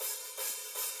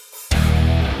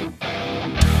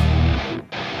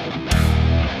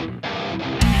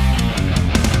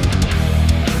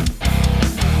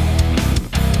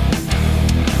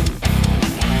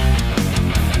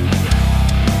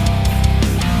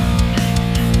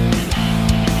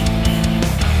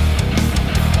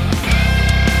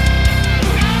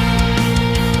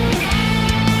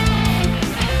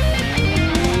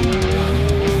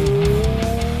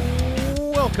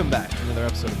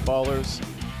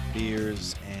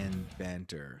Beers and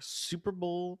Banter Super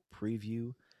Bowl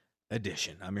Preview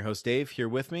Edition. I'm your host, Dave. Here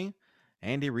with me,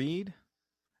 Andy Reid,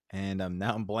 and I'm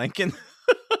blanking.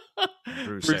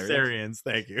 Bruce Arians.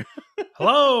 Thank you.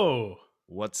 Hello.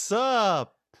 What's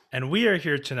up? And we are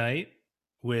here tonight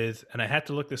with, and I had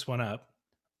to look this one up,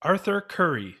 Arthur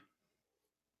Curry,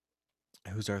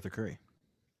 Who's Arthur Curry?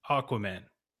 Aquaman.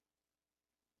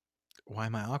 Why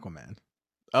am I Aquaman?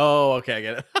 Oh, okay, I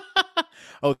get it.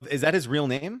 Oh, is that his real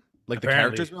name? Like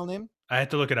Apparently. the character's real name? I had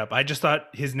to look it up. I just thought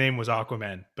his name was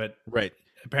Aquaman, but Right.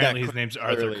 apparently his name's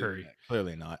Arthur Curry.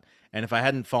 Clearly not. And if I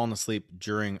hadn't fallen asleep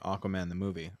during Aquaman the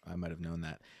movie, I might have known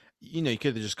that. You know, you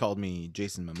could have just called me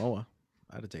Jason Momoa.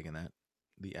 I'd have taken that.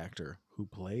 The actor who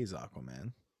plays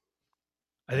Aquaman.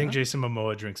 I think Jason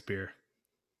Momoa drinks beer.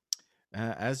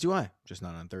 As do I, just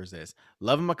not on Thursdays.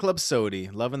 Loving my club soda,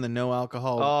 loving the no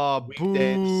alcohol Oh,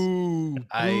 weekdays. boo!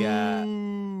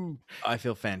 I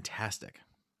feel fantastic.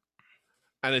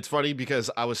 And it's funny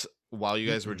because while you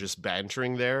guys were just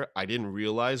bantering there, I didn't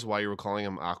realize why you were calling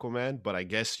him Aquaman, but I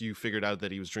guess you figured out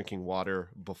that he was drinking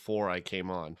water before I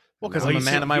came on. Well, because I'm a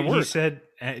man of my word. He said,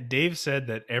 Dave said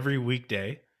that every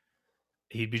weekday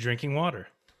he'd be drinking water.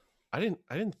 I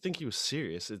didn't think he was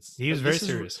serious. He was very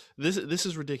serious. This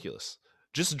is ridiculous.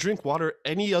 Just drink water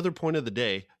any other point of the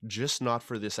day, just not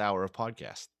for this hour of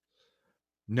podcast.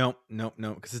 No,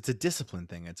 because it's a discipline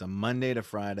thing. It's a Monday to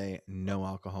Friday, no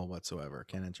alcohol whatsoever.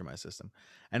 Can't enter my system.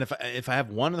 And if I have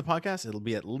one of the podcasts, it'll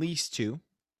be at least two,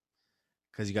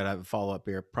 because you got to have a follow-up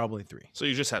beer, probably three. So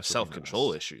you just have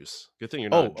self-control issues. Good thing you're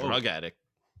not a drug addict.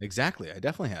 Exactly. I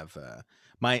definitely have.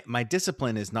 My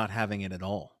discipline is not having it at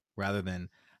all, rather than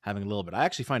having a little bit. I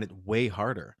actually find it way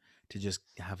harder to just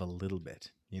have a little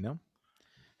bit, you know?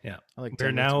 Yeah. I like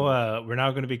we're now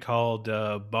going to be called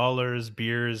Ballers,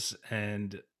 Beers,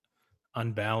 and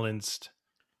Unbalanced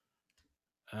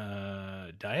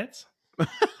Diets.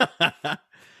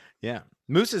 Yeah.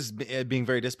 Moose is being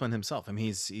very disciplined himself. I mean,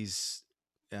 he's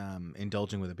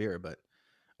indulging with a beer, but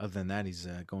other than that, he's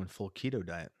going full keto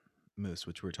diet, Moose,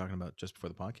 which we were talking about just before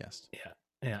the podcast.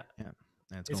 Yeah. And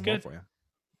it's going well for you.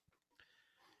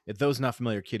 If those not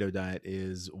familiar, keto diet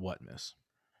is what, Miss?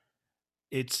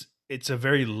 It's a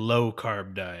very low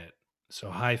carb diet.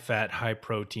 So high fat, high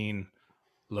protein,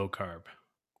 low carb.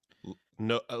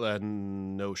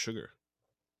 No sugar.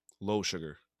 Low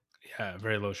sugar. Yeah,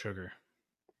 very low sugar.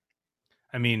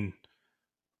 I mean,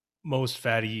 most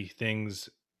fatty things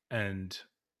and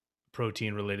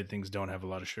protein related things don't have a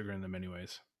lot of sugar in them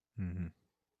anyways. Mm-hmm.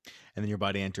 And then your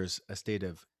body enters a state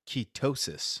of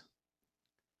ketosis,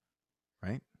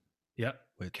 right? Yep.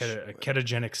 A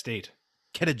ketogenic state.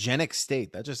 Ketogenic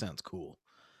state. That just sounds cool.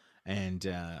 And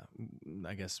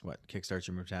I guess what, kickstarts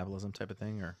your metabolism type of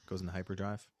thing, or goes into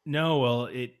hyperdrive? No, well,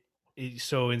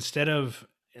 so instead of,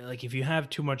 like, if you have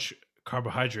too much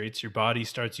carbohydrates, your body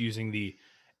starts using the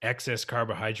excess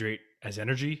carbohydrate as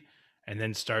energy, and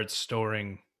then starts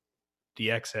storing the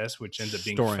excess, which ends up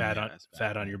being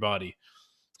fat on your body.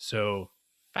 So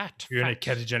if you're in a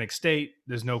ketogenic state,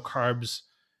 there's no carbs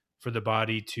for the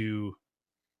body to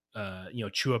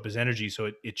chew up as energy,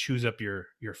 so it chews up your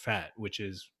fat, which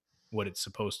is what it's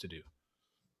supposed to do.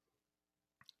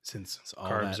 Since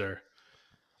carbs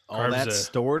are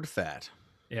stored fat.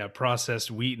 Yeah,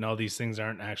 processed wheat and all these things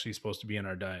aren't actually supposed to be in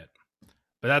our diet.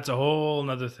 But that's a whole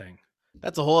nother thing.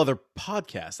 That's a whole other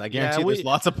podcast. I guarantee there's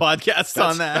lots of podcasts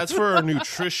on that. That's for our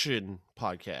nutrition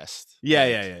podcast.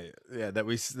 Yeah. That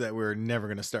we're never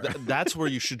gonna start. That's where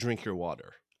you should drink your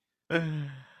water.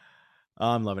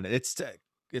 I'm loving it.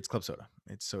 It's Club Soda.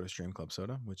 It's SodaStream Club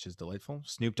Soda, which is delightful.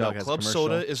 Snoop Dogg has Club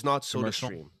Soda is not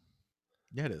SodaStream.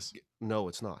 Yeah, it is. No,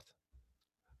 it's not.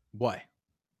 Why?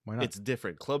 Why not? It's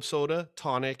different. Club Soda,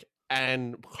 tonic,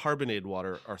 and carbonated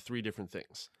water are three different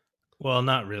things. Well,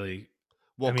 not really.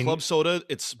 Well, Club Soda,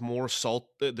 it's more salt.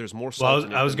 There's more salt.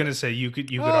 Well, I was going to say you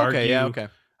could argue. Okay. I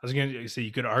was going to say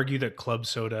you could argue that Club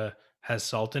Soda has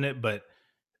salt in it, but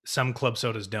some Club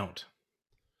Sodas don't.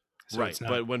 So right,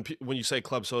 but when you say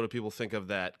Club Soda, people think of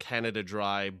that Canada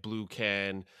Dry blue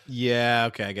can. Yeah,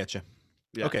 okay, I get you.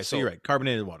 Yeah, okay, so you're right.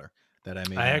 Carbonated water that I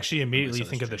made. I actually immediately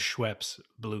think of the Schweppes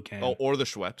blue can. Oh, or the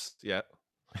Schweppes, yeah.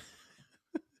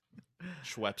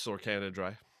 Schweppes or Canada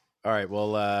Dry. All right, well,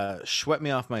 Schwepp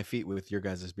me off my feet with your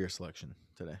guys' beer selection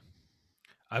today.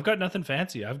 I've got nothing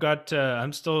fancy.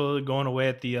 I'm still going away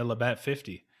at the Labatt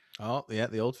 50. Oh, yeah,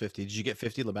 the old 50. Did you get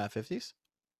 50 Labatt 50s?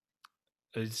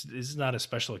 This is not a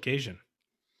special occasion.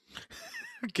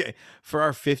 Okay. For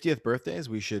our 50th birthdays,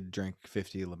 we should drink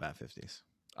 50 Labatt 50s.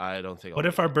 I don't think. What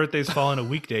if our birthdays fall on a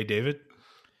weekday, David?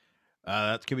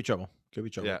 That could be trouble. Could be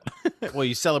trouble. Yeah. Well,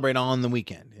 you celebrate on the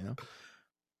weekend, you know?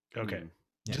 Okay.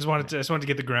 Yeah, Just wanted to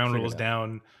get the ground Figured rules out.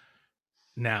 down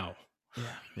now.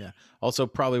 Yeah. Also,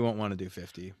 probably won't want to do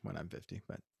 50 when I'm 50,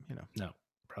 but No,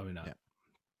 probably not.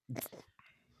 Yeah.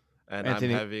 And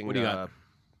Anthony, I'm having what do you got?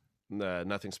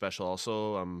 nothing special.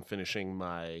 Also, I'm finishing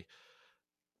my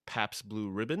Pabst Blue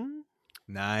Ribbon.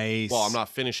 Nice. Well, I'm not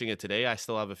finishing it today. I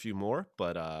still have a few more,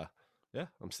 but yeah,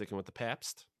 I'm sticking with the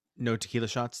Pabst. No tequila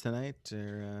shots tonight,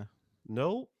 or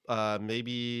No,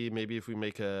 maybe if we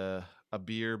make a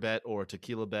beer bet or a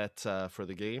tequila bet for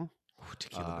the game. ooh,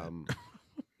 tequila bet.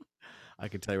 I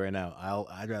can tell you right now,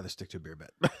 I'd rather stick to a beer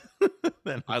bet.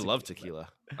 than a I love bet. tequila.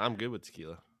 I'm good with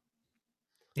tequila.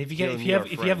 If you Tequila get, and if me you are have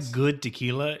if you have friends. good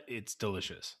tequila, it's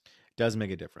delicious. Does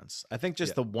make a difference. I think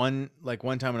just Yeah. the one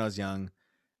time when I was young,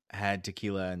 I had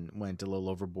tequila and went a little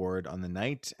overboard on the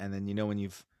night, and then when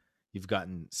you've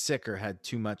gotten sick or had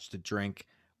too much to drink,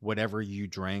 whatever you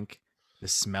drank, the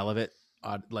smell of it,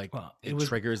 Well, it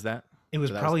triggers that. It was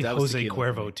So probably that was Jose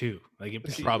tequila for me. Cuervo too. Like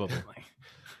it Probably. like,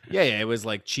 Yeah, it was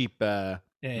like cheap.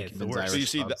 it's the McKibben's worst. So you Irish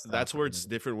see, pub style that's where fucking it's thing.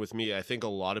 different with me. I think a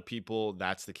lot of people,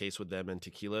 that's the case with them and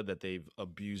tequila, that they've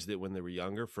abused it when they were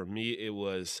younger. For me, it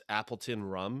was Appleton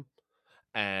rum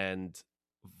and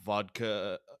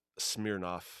vodka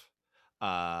Smirnoff.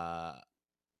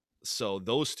 So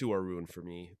those two are ruined for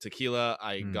me. Tequila,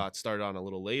 I got started on a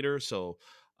little later, so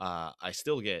I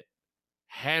still get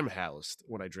ham-housed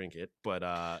when I drink it, but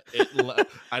I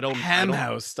don't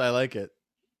Ham-housed. I like it.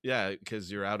 Yeah,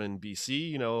 because you're out in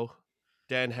BC,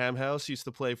 Dan Hamhouse used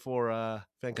to play for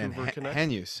Vancouver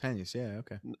Canucks. Hanyus. Yeah,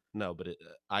 okay. No, but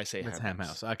I say That's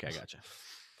Hamhouse. Hamhouse. Okay, I gotcha.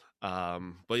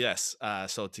 But yes,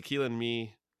 so tequila and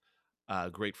me,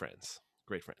 great friends.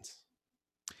 Great friends.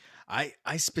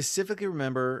 I specifically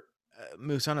remember,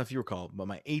 Moose, I don't know if you recall, but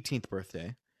my 18th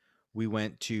birthday, we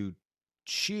went to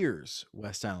Cheers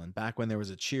West Island, back when there was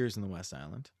a Cheers in the West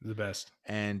Island. The best.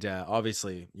 And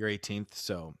obviously, you're 18th,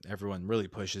 so everyone really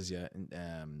pushes you.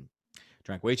 And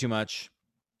drank way too much.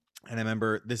 And I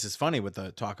remember, this is funny with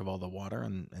the talk of all the water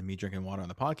and me drinking water on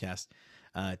the podcast.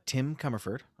 Tim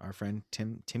Comerford, our friend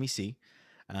Timmy C,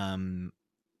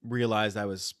 realized I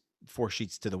was 4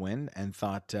 sheets to the wind and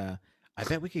thought, I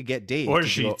bet we could get Dave. 4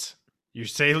 sheets.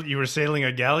 You were sailing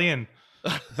a galleon.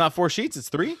 It's not 4 sheets; it's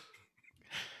 3.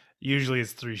 Usually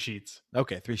it's 3 sheets.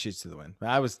 Okay, 3 sheets to the wind.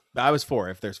 I was 4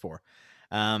 if there's 4.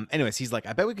 Anyways, he's like,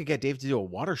 I bet we could get Dave to do a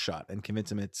water shot and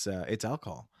convince him it's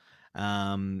alcohol.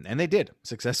 And they did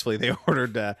successfully. They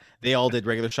ordered, they all did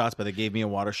regular shots, but they gave me a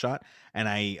water shot. And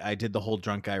I did the whole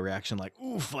drunk guy reaction, like,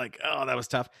 oof, like, oh, that was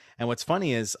tough. And what's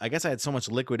funny is, I guess I had so much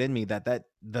liquid in me that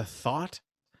the thought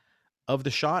of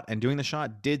the shot and doing the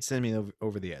shot did send me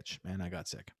over the edge, and I got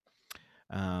sick.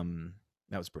 That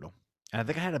was brutal. And I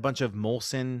think I had a bunch of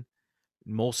Molson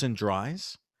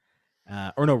dries,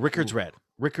 or no, Rickard's Ooh. Red.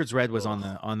 Rickard's Red was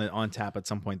on tap at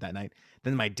some point that night.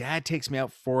 Then my dad takes me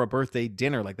out for a birthday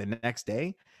dinner like the next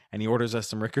day, and he orders us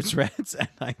some Rickard's Reds, and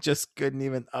I just couldn't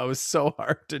even. I was so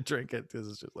hard to drink it because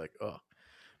it's just like, oh,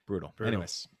 brutal.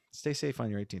 Anyways, stay safe on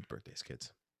your 18th birthdays,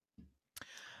 kids.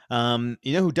 You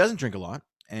know who doesn't drink a lot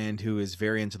and who is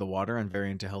very into the water and very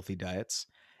into healthy diets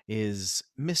is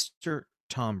Mr.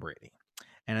 Tom Brady.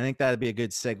 And I think that'd be a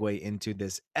good segue into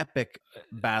this epic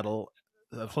battle.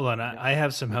 Hold on, I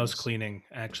have some house cleaning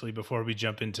actually before we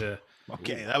jump into.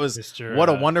 Okay, that was Mr. What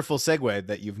a wonderful segue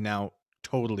that you've now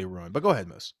totally ruined. But go ahead,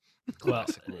 Moose. Well,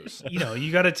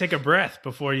 you got to take a breath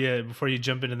before you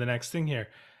jump into the next thing here.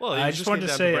 Well, I just wanted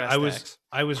to say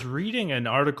I was reading an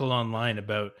article online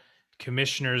about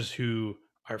commissioners who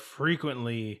are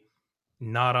frequently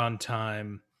not on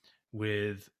time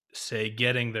with, say,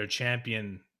 getting their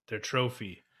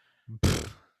trophy.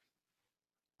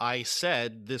 I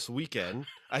said this weekend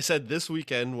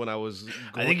when I was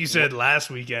I think you said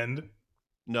last weekend.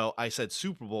 No, I said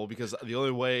Super Bowl because the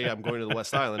only way I'm going to the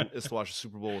West Island is to watch the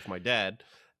Super Bowl with my dad.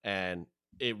 And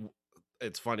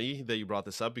it's funny that you brought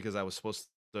this up because I was supposed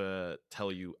to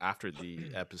tell you after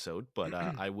the episode, but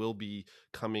I will be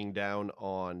coming down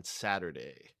on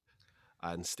Saturday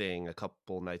and staying a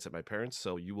couple nights at my parents',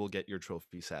 so you will get your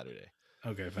trophy Saturday.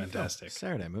 Okay, fantastic.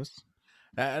 Saturday, Moose.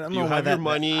 I don't You know have why your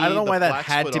money, I don't know the why that plaque's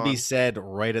had put to be on. said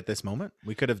right at this moment.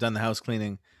 We could have done the house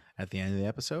cleaning at the end of the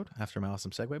episode after my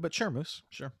awesome segue, but sure, Moose.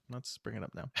 Sure. Let's bring it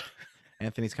up now.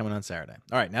 Anthony's coming on Saturday.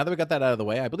 All right, now that we got that out of the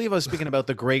way, I believe I was speaking about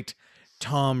the great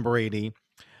Tom Brady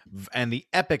and the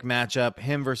epic matchup,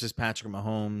 him versus Patrick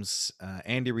Mahomes,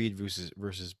 Andy Reid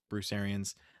versus Bruce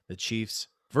Arians, the Chiefs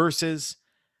versus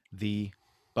the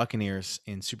Buccaneers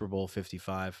in Super Bowl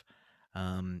 55.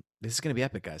 This is going to be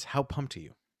epic, guys. How pumped are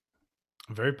you?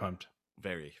 I'm very pumped.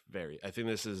 Very, very. I think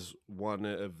this is one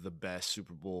of the best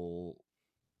Super Bowl,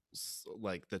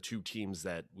 like the two teams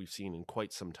that we've seen in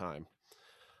quite some time.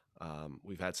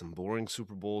 We've had some boring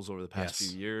Super Bowls over the past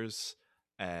Yes. few years,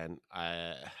 and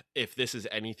if this is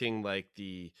anything like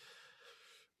the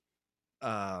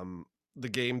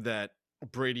game that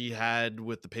Brady had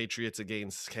with the Patriots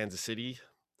against Kansas City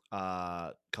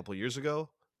a couple years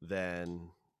ago, then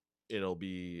it'll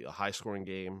be a high scoring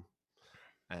game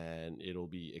and it'll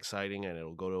be exciting and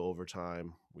it'll go to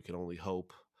overtime. We can only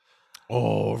hope.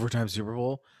 Oh, overtime Super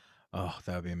Bowl. Oh,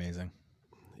 that would be amazing.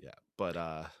 Yeah. But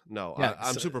no, Yeah,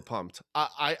 I'm so- super pumped.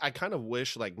 I kind of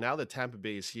wish, like, now that Tampa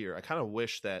Bay is here, I kind of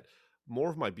wish that more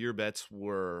of my beer bets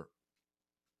were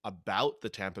about the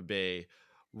Tampa Bay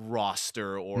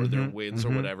roster or their wins or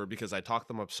whatever, because I talked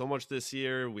them up so much this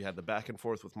year. We had the back and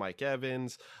forth with Mike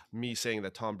Evans, me saying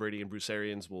that Tom Brady and Bruce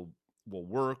Arians will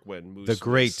work when Moose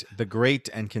The great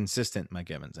and consistent Mike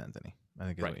Evans, Anthony. I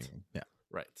think is what Right. you mean. Yeah.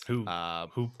 right. Who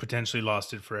potentially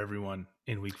lost it for everyone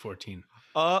in Week 14.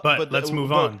 But let's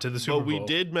move on to the Super But we Bowl.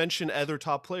 did mention other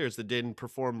top players that didn't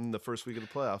perform in the first week of the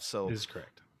playoffs. So This is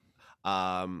correct.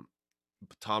 Tom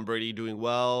Brady doing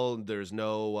well. There was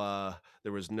no,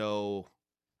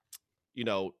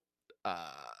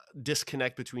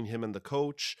 disconnect between him and the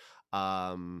coach.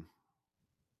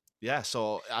 Yeah,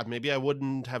 so maybe I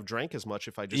wouldn't have drank as much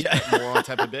if I just bet more on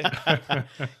Tampa Bay.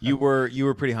 You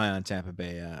were pretty high on Tampa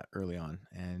Bay early on,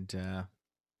 and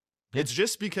It's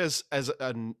just because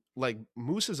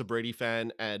Moose is a Brady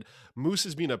fan, and Moose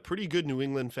has been a pretty good New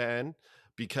England fan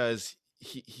because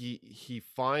he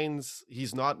finds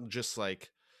he's not just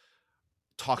like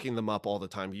talking them up all the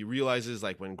time. He realizes,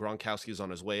 like, when Gronkowski is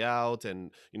on his way out, and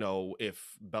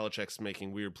if Belichick's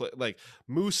making weird play, like,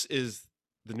 Moose is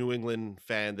the New England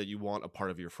fan that you want a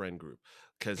part of your friend group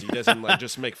because he doesn't like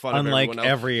just make fun of everyone else.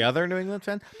 Every other New England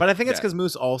fan. But I think it's Yeah. because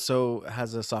Moose also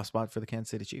has a soft spot for the Kansas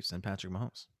City Chiefs and Patrick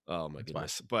Mahomes. Oh my That's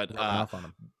goodness! But Rubbing off on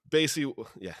him. basically,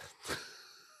 yeah.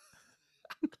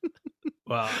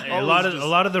 Well, a Always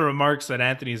lot of the remarks that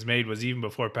Anthony's made was even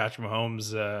before Patrick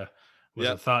Mahomes was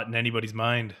Yeah. a thought in anybody's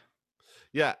mind.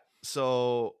 Yeah.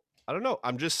 So I don't know.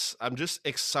 I'm just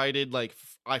excited. Like,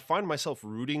 I find myself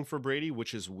rooting for Brady,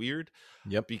 which is weird.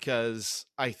 Yep. Because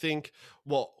I think,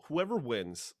 whoever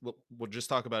wins, we'll just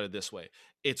talk about it this way.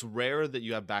 It's rare that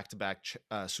you have back-to-back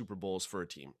Super Bowls for a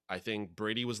team. I think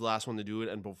Brady was the last one to do it,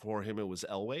 and before him it was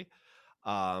Elway.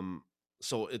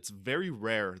 So it's very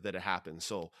rare that it happens.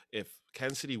 So if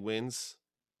Kansas City wins,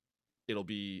 it'll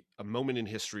be a moment in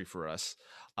history for us.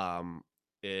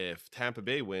 If Tampa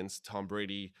Bay wins, Tom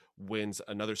Brady wins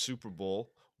another Super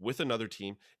Bowl with another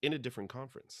team in a different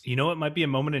conference. You know what might be a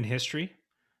moment in history?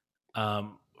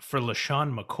 For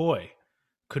LaShawn McCoy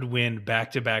could win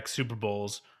back-to-back Super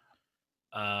Bowls.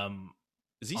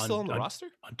 Is he still on the roster?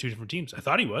 On two different teams. I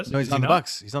thought he was. No, he's Is he on the not?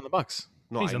 Bucks. He's on the Bucks.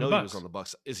 No, He's I on the know he was Bucks. on the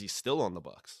Bucks. Is he still on the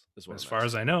Bucks? As far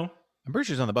as I know. I'm pretty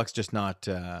sure he's on the Bucks, just not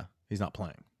he's not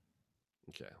playing.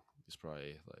 Okay, he's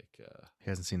probably like He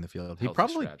hasn't seen the field. He healthy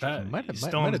probably scratch. might He's have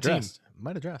still on the team. dressed.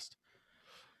 Might have dressed.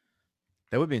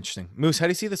 That would be interesting. Moose, how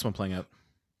do you see this one playing out?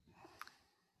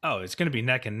 Oh, it's going to be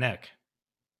neck and neck.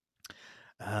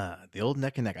 The old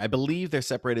neck and neck. I believe they're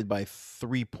separated by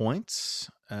 3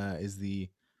 points. Is the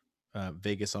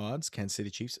Vegas odds? Kansas City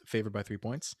Chiefs favored by 3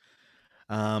 points.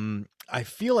 I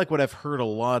feel like what I've heard a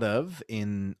lot of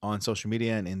on social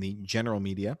media and in the general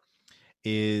media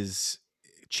is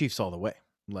Chiefs all the way.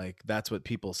 Like, that's what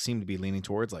people seem to be leaning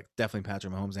towards. Like, definitely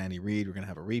Patrick Mahomes, Andy Reid. We're gonna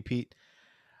have a repeat,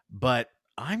 but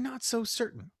I'm not so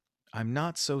certain.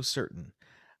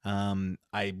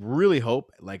 I really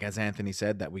hope, like as Anthony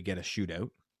said, that we get a shootout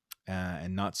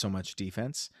and not so much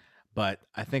defense. But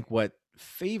I think what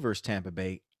favors Tampa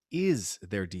Bay is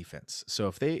their defense.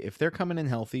 So if they're coming in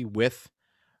healthy with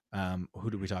who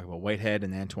do we talk about? Whitehead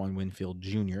and Antoine Winfield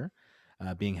Jr.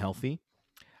 Being healthy,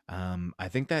 I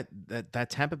think that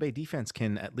Tampa Bay defense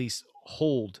can at least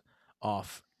hold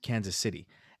off Kansas City.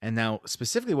 And now,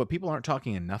 specifically, what people aren't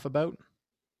talking enough about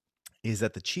is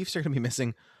that the Chiefs are going to be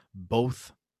missing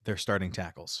both their starting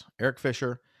tackles. Eric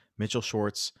Fisher, Mitchell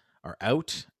Schwartz are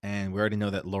out, and we already know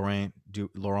that Laurent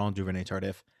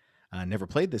Duvernay-Tardif never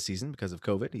played this season because of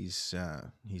COVID.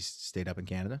 He's stayed up in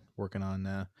Canada working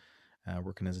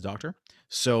as a doctor.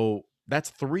 So that's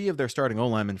 3 of their starting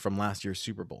O-linemen from last year's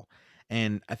Super Bowl.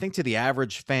 And I think to the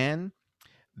average fan,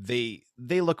 they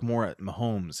look more at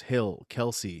Mahomes, Hill,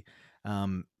 Kelsey.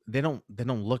 They don't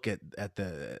look at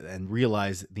and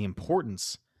realize the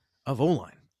importance of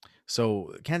O-line.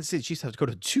 So Kansas City Chiefs have to go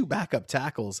to 2 backup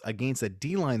tackles against a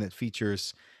D-line that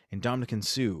features Ndamukong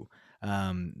Suh.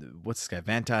 What's this guy?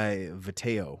 Vantay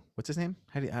Viteo. What's his name?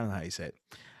 I don't know how you say it.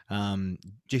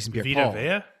 Jason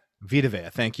Pierre-Paul. Vita Vea.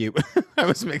 Thank you. I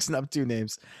was mixing up 2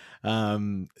 names.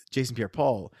 Jason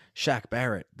Pierre-Paul, Shaq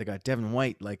Barrett. They got Devin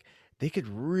White. Like, they could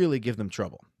really give them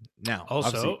trouble. Now,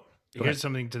 obviously, Also, go here's ahead.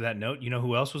 something to that note. You know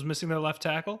who else was missing their left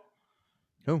tackle?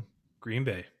 Who? Green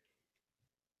Bay.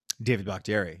 David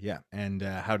Bakhtiari, yeah. And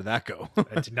how did that go?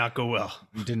 That did not go well.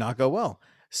 Did not go well.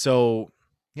 So,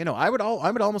 I would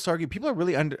almost argue people are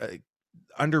really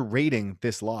underrating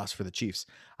this loss for the Chiefs.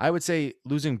 I would say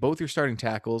losing both your starting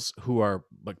tackles, who are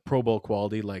like Pro Bowl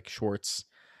quality, like Schwartz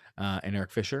and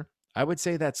Eric Fisher. I would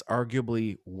say that's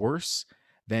arguably worse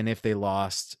than if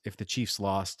the Chiefs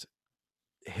lost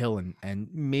Hill and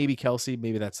maybe Kelsey.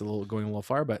 Maybe that's going a little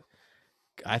far, but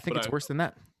I think it's worse than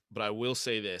that. But I will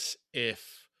say this: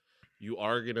 if you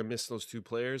are going to miss those two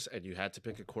players and you had to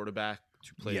pick a quarterback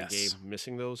to play a game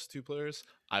missing those two players,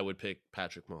 I would pick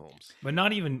Patrick Mahomes. But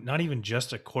not even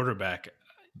just a quarterback.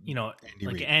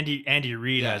 Andy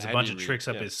Reid has a bunch of tricks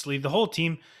up his sleeve. The whole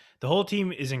team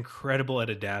is incredible at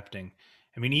adapting.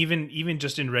 I mean, even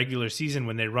just in regular season,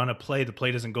 when they run a play, the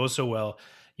play doesn't go so well.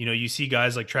 You see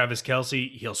guys like Travis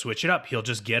Kelce, he'll switch it up. He'll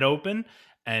just get open.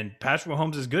 And Patrick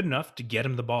Mahomes is good enough to get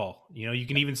him the ball. You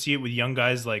can even see it with young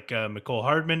guys like Mecole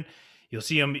Hardman. You'll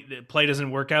see him, the play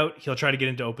doesn't work out, he'll try to get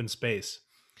into open space.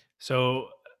 So,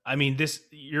 I mean,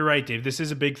 you're right, Dave. This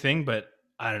is a big thing, but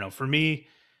I don't know. For me,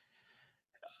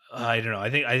 I don't know. I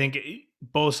think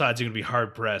both sides are going to be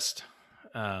hard pressed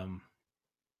on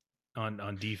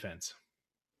defense.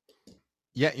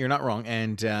 Yeah, you're not wrong.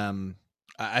 And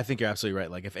I think you're absolutely right.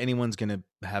 Like, if anyone's going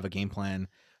to have a game plan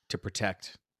to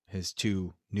protect his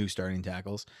two new starting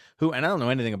tackles, and I don't know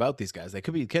anything about these guys, they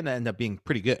could end up being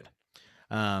pretty good.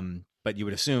 But you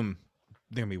would assume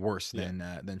they're gonna be worse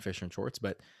than Fisher and Schwartz.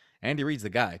 But Andy Reid's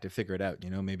the guy to figure it out.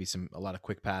 Maybe a lot of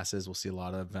quick passes. We'll see a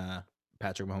lot of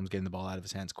Patrick Mahomes getting the ball out of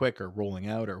his hands quick or rolling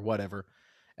out or whatever.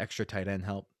 Extra tight end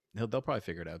help. They'll probably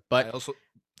figure it out. But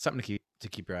something to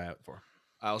keep your eye out for.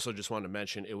 I also just wanted to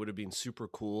mention it would have been super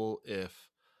cool if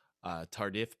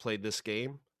Tardif played this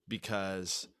game,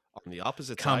 because on the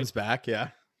opposite side comes back, yeah.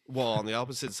 Well, on the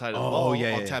opposite side of the ball,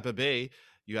 on Tampa Bay,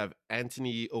 you have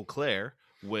Anthony Auclair,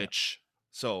 which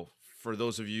so for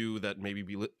those of you that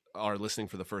maybe are listening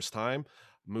for the first time,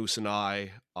 Moose and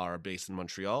I are based in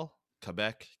Montreal,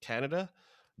 Quebec, Canada.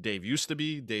 Dave's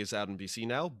out in BC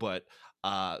now, but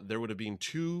there would have been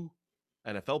two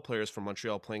NFL players from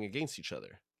Montreal playing against each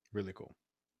other. Really cool.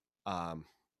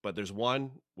 But there's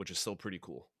one which is still pretty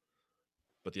cool.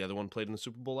 But the other one played in the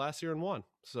Super Bowl last year and won.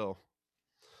 So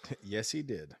yes, he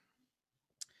did.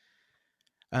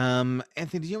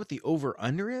 Anthony, do you know what the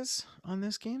over/under is on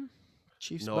this game?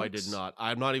 Chiefs. No, Bucks? I did not.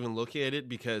 I'm not even looking at it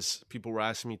because people were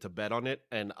asking me to bet on it,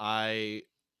 and I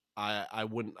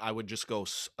wouldn't. I would just go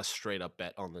a straight up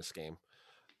bet on this game.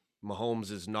 Mahomes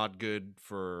is not good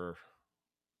for.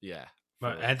 Yeah.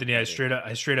 But Anthony, I straight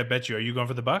up bet you. Are you going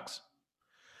for the Bucks?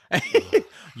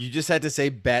 You just had to say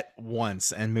bet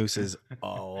once, and Moose is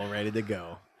all ready to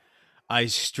go. I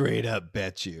straight up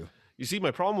bet you. You see,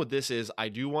 my problem with this is I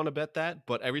do want to bet that,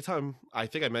 but every time, I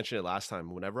think I mentioned it last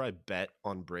time, whenever I bet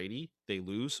on Brady, they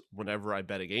lose. Whenever I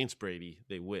bet against Brady,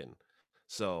 they win.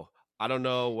 So I don't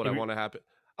know what I want to happen.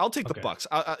 I'll take the Bucks.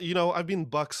 I've been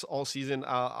Bucks all season.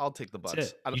 I'll take the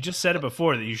Bucks. You just said it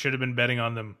before that you should have been betting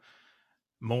on them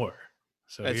more.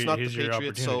 So it's not the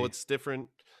Patriots, so it's different.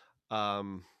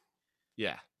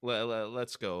 Yeah,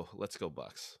 let's go. Let's go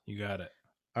Bucks. You got it.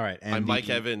 All right. And my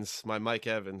Mike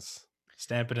Evans.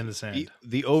 Stamp it in the sand.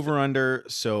 The over/under.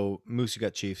 So Moose, you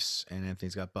got Chiefs, and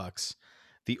Anthony's got Bucks.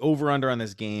 The over/under on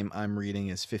this game I'm reading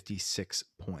is 56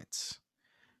 points,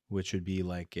 which would be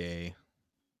like a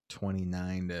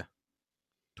 29 to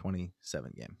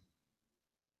 27 game,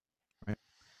 right?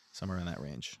 Somewhere in that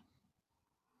range.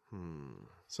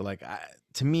 So, like,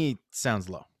 to me, sounds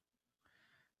low.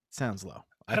 Sounds low.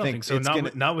 I don't think so.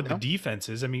 Not with the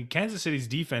defenses. I mean, Kansas City's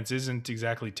defense isn't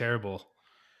exactly terrible.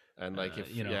 And like,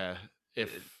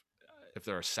 if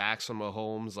there are sacks from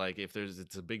Mahomes, like if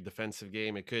it's a big defensive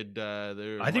game, it could.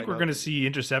 I think we're going to see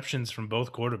interceptions from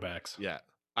both quarterbacks. Yeah,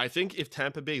 I think if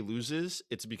Tampa Bay loses,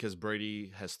 it's because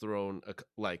Brady has thrown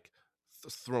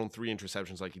thrown 3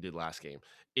 interceptions like he did last game.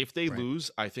 If they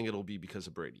lose, I think it'll be because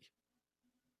of Brady.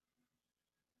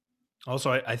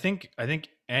 Also, I think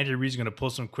Andy Reid's going to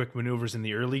pull some quick maneuvers in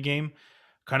the early game,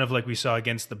 kind of like we saw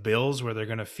against the Bills, where they're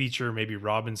going to feature maybe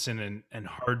Robinson and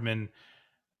Hardman,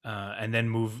 and then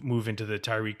move into the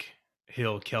Tyreek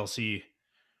Hill Kelsey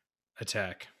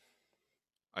attack.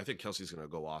 I think Kelsey's going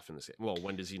to go off in this game. Well,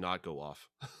 when does he not go off?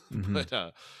 Mm-hmm. But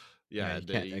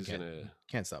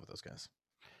can't stop with those guys.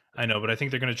 I know, but I think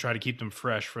they're going to try to keep them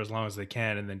fresh for as long as they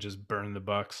can, and then just burn the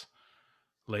Bucks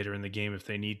later in the game if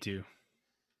they need to.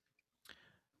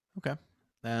 Okay.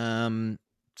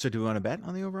 So do we want to bet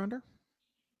on the over/under?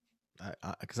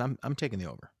 Because I'm taking the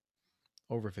over.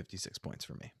 over 56 points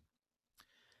for me.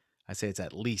 I say it's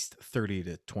at least 30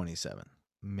 to 27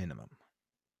 minimum.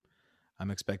 I'm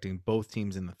expecting both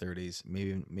teams in the 30s,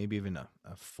 maybe even a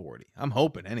 40. I'm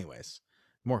hoping, anyways.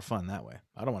 More fun that way.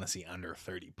 I don't want to see under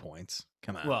 30 points.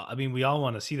 Come on. Well, I mean, we all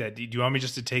want to see that. Do you want me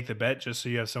just to take the bet just so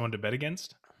you have someone to bet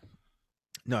against?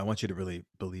 No, I want you to really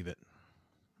believe it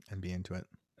and be into it.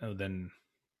 Oh, then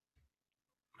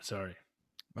sorry.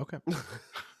 Okay.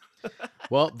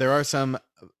 Well, there are some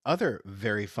other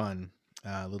very fun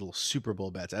little Super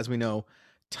Bowl bets. As we know,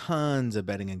 tons of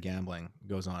betting and gambling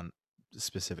goes on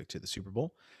specific to the Super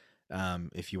Bowl.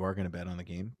 If you are going to bet on the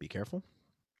game, be careful.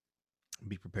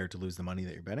 Be prepared to lose the money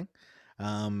that you're betting.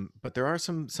 But there are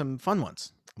some fun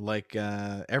ones. Like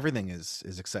everything is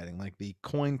exciting. Like the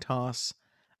coin toss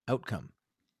outcome,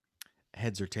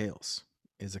 heads or tails,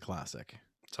 is a classic.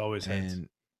 It's always heads. And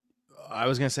I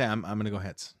was gonna say I'm gonna go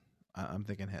heads. I'm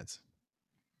thinking heads.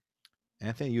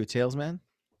 Anthony, you a tails man?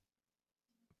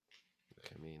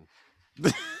 I mean,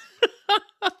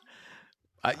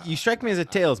 You strike me as a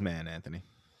tails man, Anthony.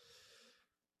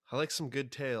 I like some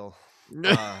good tail.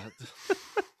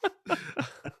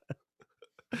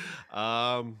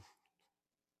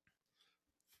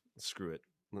 Screw it.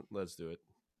 Let's do it.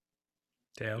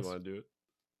 Tails. You want to do it?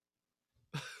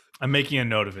 I'm making a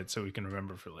note of it so we can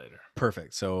remember for later.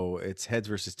 Perfect. So it's heads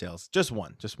versus tails. Just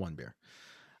one beer.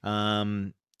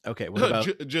 Okay. What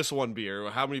about just one beer?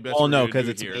 How many bets? Oh are we no, gonna because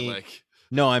do it's here? me. Like,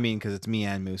 No, I mean because it's me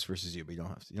and Moose versus you, but you don't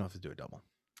have to do a double.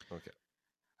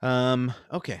 okay.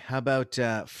 Okay. How about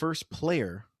first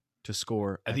player to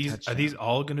score? Are a these touchdown?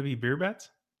 all going to be beer bets?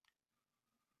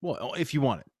 Well, if you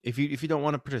want it. If you don't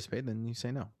want to participate, then you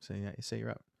say no. Say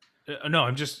you're out. No,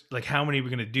 I'm just like, how many are we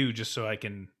going to do just so I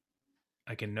can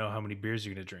know how many beers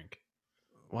you're going to drink.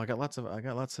 Well, I got lots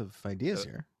of ideas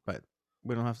here, but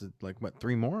we don't have to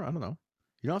 3 more? I don't know.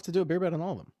 You don't have to do a beer bet on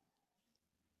all of them.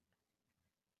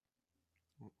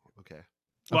 Okay.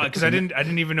 Well, Okay, because so I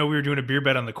didn't even know we were doing a beer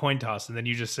bet on the coin toss, and then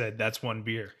you just said that's one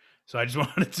beer. So I just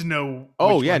wanted to know.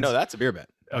 Oh which yeah, ones- no, that's a beer bet.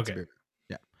 That's a Okay. beer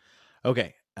bet. Yeah.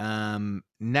 Okay.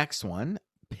 Next one.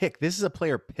 Pick. This is a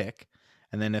player pick,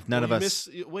 and then if none of us.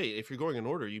 Wait, if you're going in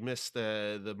order, you missed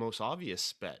the most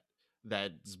obvious bet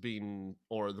that's been,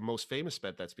 or the most famous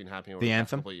bet that's been happening over The the past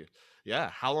anthem? couple of years.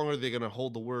 Yeah. How long are they going to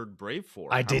hold the word brave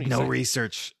for? I How did many no seconds?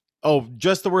 research. Oh,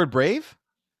 just the word brave?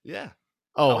 Yeah.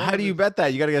 Oh, How how long do you did- bet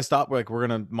that? You got to get stopped. Like we're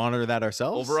gonna monitor that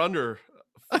ourselves. Over under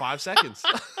 5 seconds.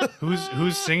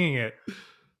 Who's singing it?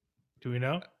 Do we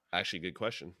know? Actually, good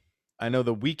question. I know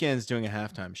the Weeknd's doing a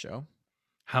halftime show.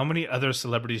 How many other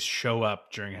celebrities show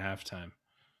up during halftime?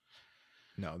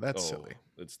 No, that's silly.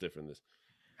 It's different. This.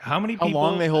 How many How people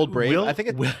long they hold brave? I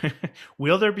think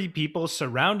will there be people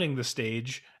surrounding the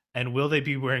stage, and will they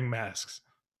be wearing masks?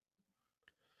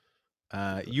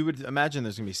 You would imagine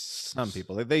there's gonna be some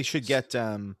people. They should get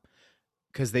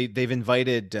because they've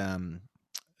invited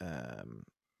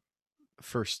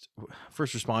first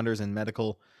responders and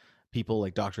medical people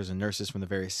like doctors and nurses from the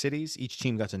various cities. Each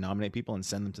team got to nominate people and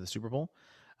send them to the Super Bowl.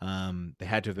 They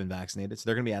had to have been vaccinated, so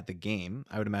they're going to be at the game.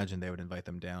 I would imagine they would invite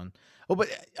them down. Oh, but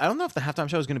I don't know if the halftime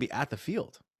show is going to be at the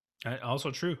field.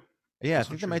 Also true. Yeah, I Also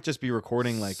think true. they might just be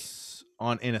recording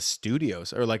in a studio,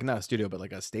 or not a studio, but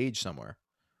like a stage somewhere.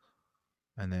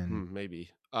 And then Maybe.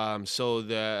 So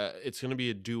it's going to be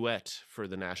a duet for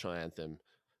the national anthem.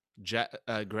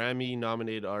 Grammy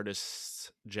nominated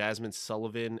artists Jasmine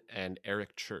Sullivan and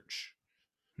Eric Church.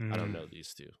 I don't know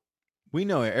these two. we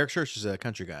know Eric Church is a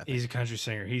country guy. I think. He's a country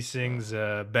singer. He sings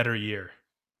 "Better Year."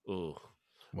 Ooh.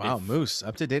 Wow, If- Moose,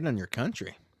 up to date on your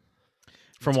country.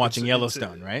 From It's- watching it's-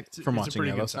 Yellowstone, right? it's- From it's a watching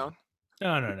pretty good Yellowstone.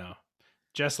 song. No.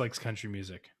 Jess likes country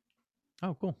music.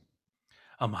 Oh, cool.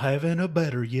 I'm having a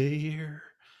better year.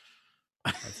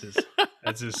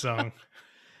 That's his song.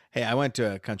 Hey, I went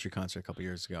to a country concert a couple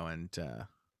years ago, and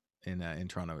in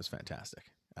Toronto, it was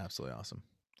fantastic. Absolutely awesome.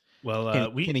 Well,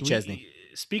 Kenny Chesney.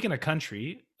 Speaking of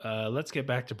country, let's get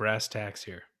back to brass tacks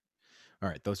here. All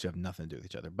right, those two have nothing to do with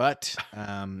each other. But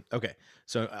okay,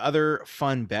 so other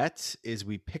fun bet is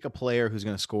we pick a player who's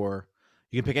going to score.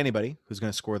 You can pick anybody who's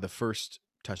going to score the first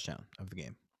touchdown of the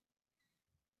game.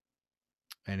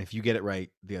 And if you get it right,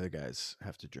 the other guys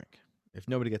have to drink. If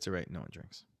nobody gets it right, no one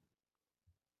drinks.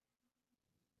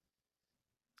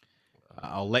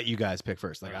 I'll let you guys pick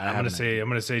first. Like I'm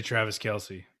gonna say Travis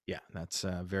Kelce, yeah, that's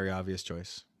a very obvious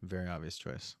choice. Very obvious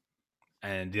choice.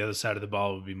 and the other side of the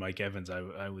ball would be Mike Evans.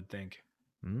 I would think.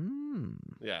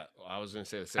 Yeah, I was going to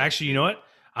say the same. Actually, you know what?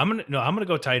 I'm gonna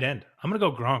go tight end. I'm gonna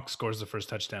go Gronk scores the first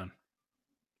touchdown.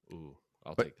 Ooh,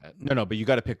 I'll But take that. no, but you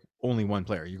got to pick only one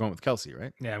player. You're going with Kelce,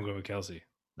 right? Yeah, I'm going with Kelce.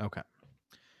 Okay.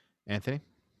 Anthony?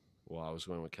 Well, I was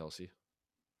going with Kelsey.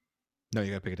 No, you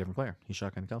got to pick a different player. He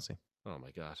shotgun Kelsey. Oh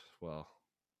my god. Well,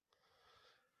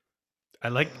 I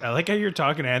like how you're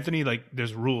talking, Anthony. Like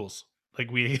there's rules.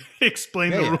 Like we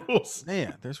explain Yeah, the yeah. rules.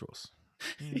 Yeah, there's rules.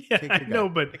 Yeah, Pick I your guy. know,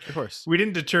 but Pick your horse. we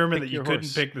didn't determine Pick that you your couldn't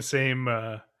horse. pick the same.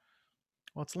 Well,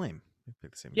 it's lame. You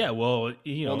pick the same. Yeah, guy. well,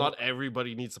 you know, well, not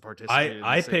everybody needs to participate. in the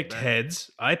I same picked bet.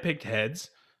 heads. I picked heads.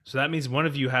 So that means one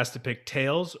of you has to pick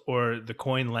tails or the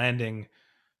coin landing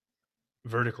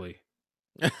vertically.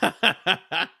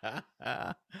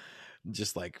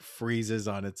 Just like freezes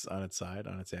on its side,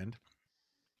 on its end.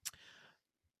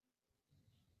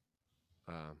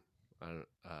 I don't.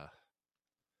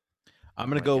 I'm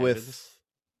gonna Mike go with. Evans?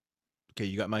 Okay,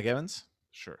 you got Mike Evans.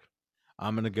 Sure.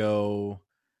 I'm gonna go.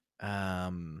 Oh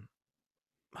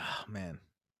man,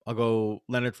 I'll go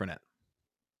Leonard Fournette.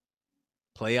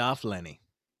 Playoff Lenny.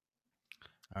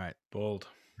 All right, Bold.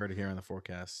 heard it here on the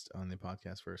forecast on the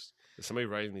podcast first. Is somebody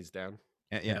writing these down?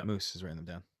 Yeah, Yeah. Moose is writing them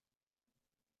down.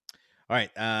 All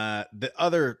right, the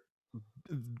other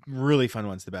really fun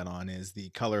ones to bet on is the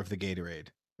color of the Gatorade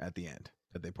at the end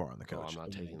that they pour on the Oh, coach. I'm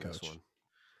not the winning taking this one.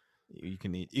 You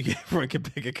can eat. Everyone can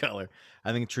pick a color.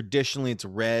 I think traditionally it's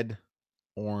red,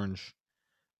 orange,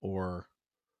 or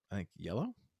I think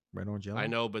yellow. Red, orange, yellow. I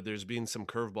know, but there's been some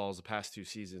curveballs the past 2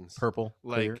 seasons. Purple,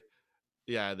 Like, clear.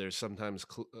 yeah, there's sometimes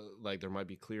like there might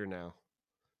be clear now,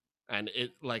 and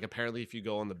it like apparently if you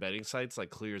go on the betting sites, like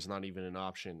clear is not even an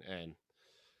option, and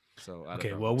so I don't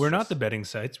Okay, know, well, it's we're not just- the betting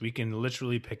sites. We can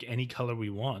literally pick any color we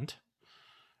want.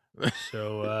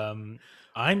 So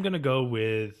I'm gonna go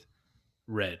with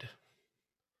red.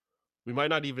 We might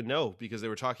not even know because they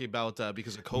were talking about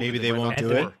because of COVID. Maybe they might won't not do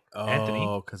Anthony? it. Oh,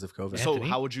 Anthony? because of COVID. So Anthony?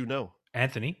 how would you know?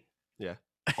 Anthony. Yeah.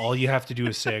 All you have to do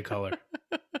is say a color.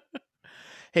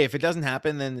 Hey, if it doesn't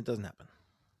happen, then it doesn't happen.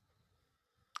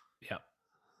 Yeah.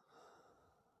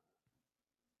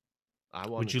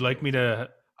 Would you like me to?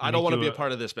 I don't make want to you be a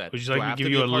part of this bet. Would you Do like I me to have give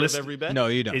be you a part of list? every bet? No,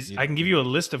 you don't. I can give you a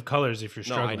list of colors if you're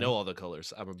No, struggling. I know all the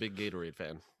colors. I'm a big Gatorade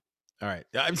fan. All right.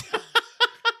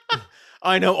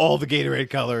 I know all the Gatorade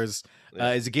colors.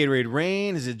 Yeah. Is it Gatorade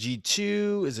Rain? Is it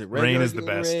G2? Is it Rain regular is the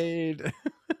best. Gatorade?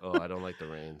 Oh, I don't like the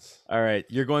rains. All right,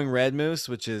 you're going Red Moose,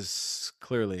 which is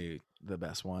clearly the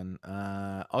best one.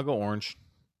 I'll go orange.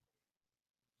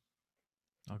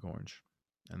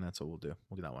 And that's what we'll do.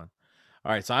 We'll do that one.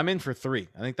 All right, so I'm in for 3.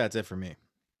 I think that's it for me.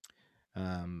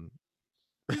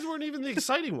 These weren't even the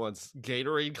exciting ones.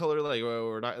 Gatorade color, like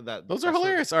or not that. Those are that's not-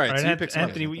 hilarious. All right, All right, so you pick some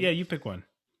Anthony. Yeah, you pick one.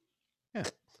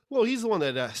 Well, he's the one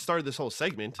that started this whole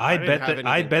segment. I didn't bet have that.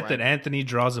 I anything bet that planned. Anthony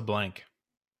draws a blank.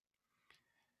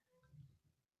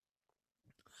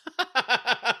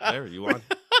 There, you won.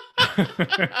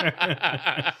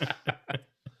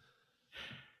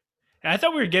 I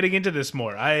thought we were getting into this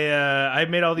more. I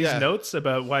made all these Yeah. notes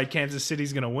about why Kansas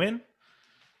City's going to win.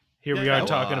 Here we Yeah, are well,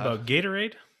 talking about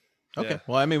Gatorade. Okay, Yeah.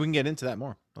 well, I mean, we can get into that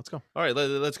more. Let's go. All right,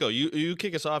 let's go. You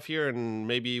kick us off here, and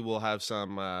maybe we'll have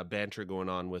some banter going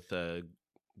on with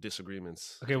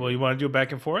disagreements. Okay, well, you want to do it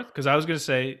back and forth? Because I was going to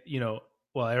say,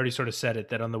 well, I already sort of said it,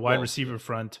 that on the wide Well, receiver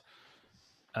front,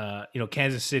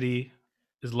 Kansas City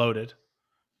is loaded,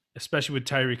 especially with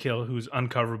Tyreek Hill, who's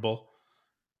uncoverable.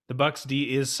 The Bucs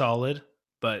D is solid,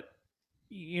 but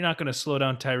you're not going to slow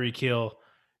down Tyreek Hill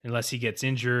unless he gets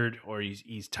injured or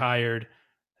he's tired.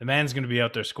 The man's going to be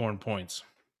out there scoring points.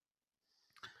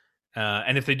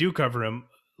 And if they do cover him,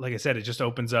 like I said, it just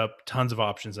opens up tons of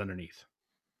options underneath.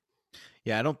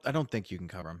 Yeah, I don't think you can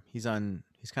cover him. He's kind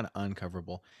of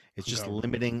uncoverable. It's just Uncoverable.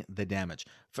 limiting the damage.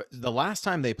 For the last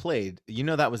time they played,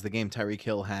 that was the game Tyreek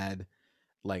Hill had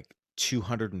like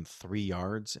 203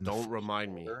 yards in the Don't first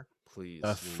remind me, quarter. please. The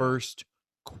Nino. first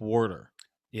quarter.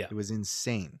 Yeah. It was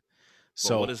insane. But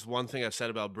So what is one thing I've said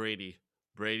about Brady?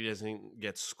 Brady doesn't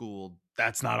get schooled.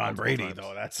 that's not on multiple Brady times.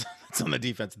 though. That's on the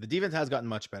defense. The defense has gotten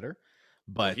much better,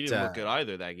 but He didn't look good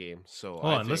either that game. So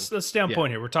Hold on, let's stay on yeah.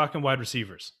 point here. We're talking wide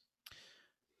receivers.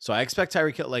 so I expect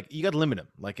Tyreek Hill, like, you got to limit him.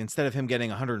 Like, instead of him getting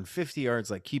 150 yards,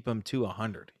 like, keep him to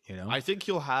 100. I think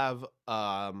you'll have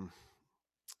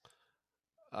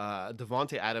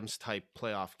Devontae Adams type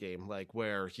playoff game, like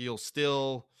where he'll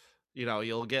still,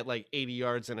 you'll get like 80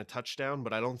 yards and a touchdown,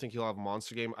 but I don't think he'll have a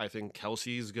monster game. I think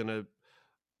Kelsey's gonna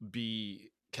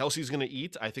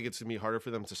eat. I think it's gonna be harder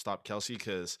for them to stop Kelsey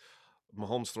because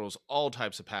Mahomes throws all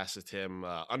types of passes to him,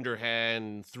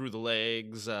 underhand, through the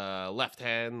legs, left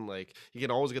hand. Like, he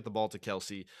can always get the ball to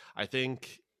Kelsey. I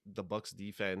think the Bucs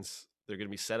defense, they're going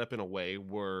to be set up in a way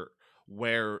where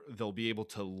they'll be able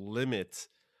to limit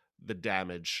the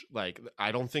damage. Like,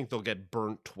 I don't think they'll get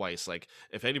burnt twice. Like,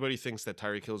 if anybody thinks that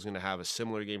Tyreek Hill is going to have a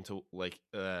similar game to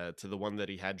the one that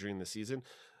he had during the season,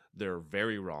 they're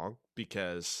very wrong,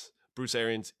 because Bruce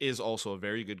Arians is also a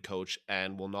very good coach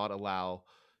and will not allow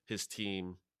his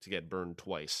team to get burned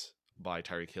twice by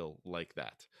Tyreek Hill like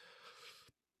that.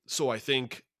 So I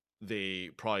think they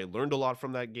probably learned a lot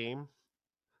from that game,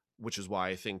 which is why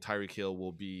I think Tyreek Hill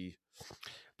will be.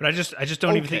 But I just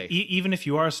don't even Okay. think even if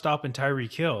you are stopping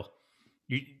Tyreek Hill,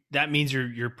 that means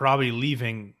you're probably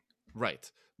leaving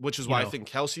Right. Which is You why I know, think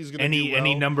Kelsey's going to do well.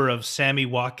 any number of Sammy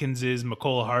Watkinses,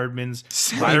 McCole Hardmans,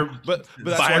 But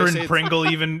that's why I Byron say Pringle,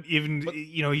 even but-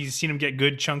 he's seen him get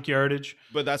good chunk yardage.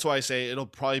 But that's why I say it'll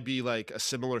probably be like a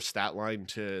similar stat line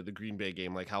to the Green Bay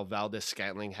game, like how Valdez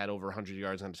Scantling had over 100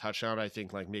 yards and a touchdown. I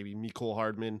think like maybe McCole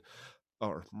Hardman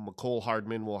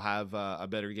will have a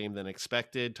better game than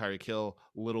expected. Tyreek Hill,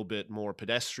 a little bit more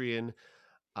pedestrian.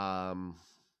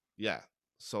 Yeah.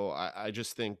 So I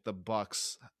just think the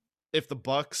Bucks, if the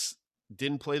Bucks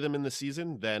didn't play them in the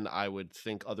season, then I would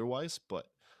think otherwise. But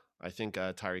I think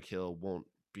Tyreek Hill won't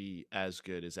be as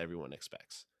good as everyone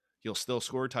expects. He'll still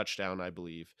score a touchdown, I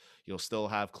believe. He'll still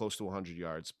have close to 100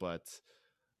 yards, but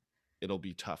it'll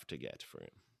be tough to get for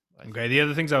him. Okay. The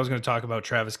other things I was going to talk about,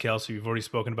 Travis Kelce, we've already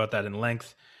spoken about that in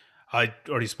length. I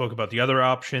already spoke about the other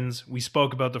options. We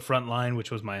spoke about the front line,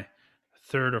 which was my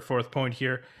third or fourth point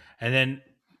here. And then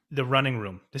the running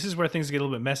room. This is where things get a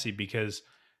little bit messy because,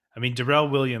 Darrell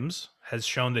Williams has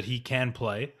shown that he can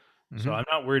play. So Mhm. I'm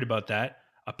not worried about that.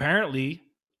 Apparently,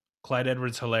 Clyde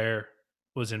Edwards-Helaire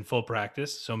was in full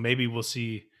practice. So maybe we'll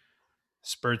see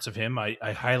spurts of him. I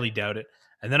highly doubt it.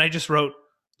 And then I just wrote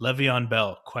Le'Veon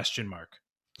Bell, ? Question mark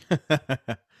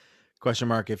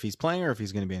if he's playing or if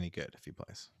he's going to be any good if he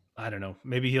plays. I don't know.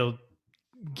 Maybe he'll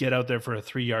get out there for a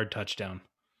 3-yard touchdown.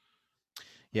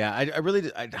 Yeah, I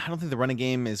don't think the running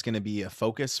game is going to be a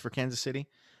focus for Kansas City.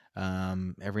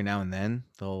 Every now and then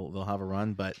they'll have a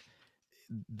run, but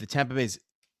the Tampa Bay is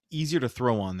easier to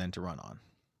throw on than to run on.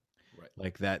 Right.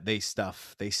 Like that, they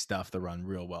stuff the run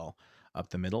real well up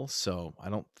the middle. So I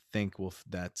don't think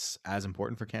that's as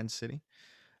important for Kansas City.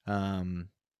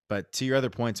 But to your other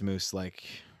points, Moose, and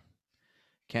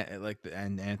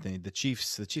Anthony, the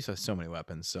Chiefs have so many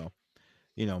weapons. So,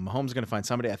 Mahomes is going to find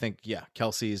somebody. I think,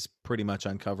 Kelsey is pretty much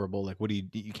uncoverable. Like,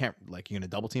 you can't, like, you're going to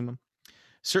double team him.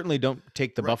 Certainly don't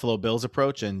take the Right. Buffalo Bills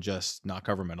approach and just not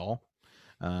cover him at all.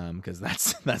 Because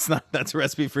that's a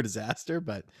recipe for disaster.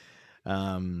 But,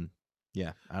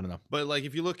 yeah, I don't know. But like,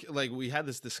 if you look, like we had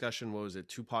this discussion, what was it,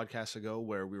 2 podcasts ago,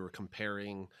 where we were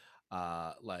comparing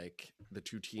like the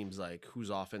two teams, like whose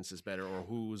offense is better or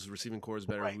whose receiving core is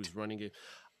better, Right. whose running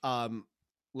game.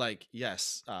 Like,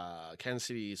 yes, Kansas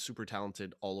City is super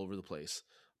talented all over the place,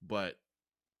 but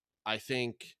I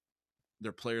think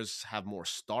their players have more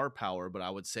star power. But I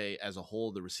would say as a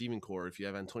whole, the receiving core, if you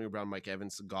have Antonio Brown, Mike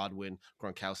Evans, Godwin,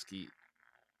 Gronkowski,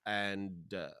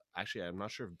 and actually, I'm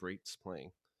not sure if Brate's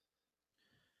playing.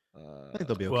 I think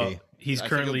they'll be okay. Well, he's I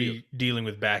think he'll currently dealing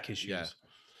with back issues. Yeah.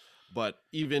 But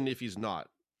even if he's not,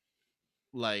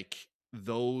 like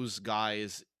those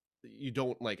guys, you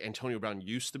don't like Antonio Brown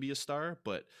used to be a star,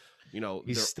 but He's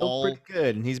they're still all pretty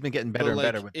good, and he's been getting better but, and like,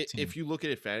 better with the team. if you look at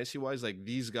it fantasy wise, like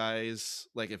these guys,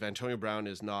 like if Antonio Brown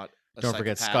is not a Don't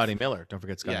forget psychopath- Scotty Miller. Don't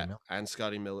forget Scotty yeah, Miller. and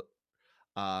Scotty Miller.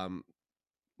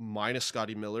 Minus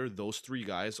Scotty Miller, those 3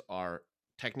 guys are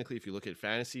technically, if you look at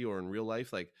fantasy or in real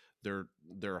life, like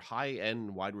they're high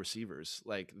end wide receivers.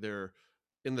 Like they're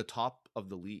in the top of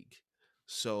the league.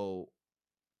 So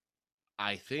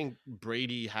I think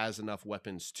Brady has enough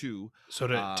weapons too. So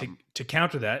to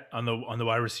counter that on the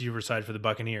wide receiver side for the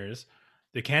Buccaneers,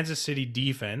 the Kansas City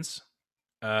defense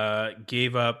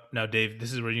gave up. Now, Dave,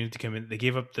 this is where you need to come in. They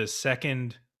gave up the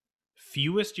second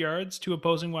fewest yards to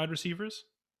opposing wide receivers.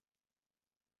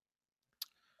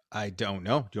 I don't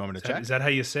know. Do you want me to check? Is that how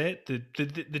you say it?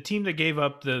 The team that gave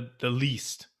up the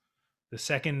least, the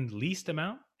second least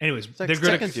amount. Anyways, they're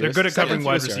good at covering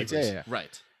wide receivers.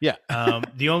 Right. Yeah.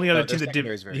 The only other No, team their that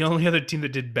secondary is very the only other team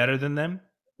that did better than them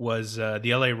was the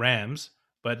LA Rams.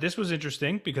 But this was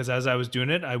interesting because as I was doing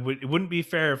it, it wouldn't be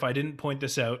fair if I didn't point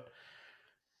this out.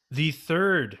 The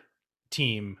third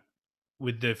team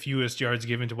with the fewest yards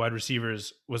given to wide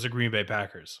receivers was the Green Bay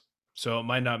Packers. So it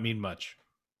might not mean much.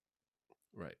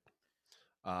 Right.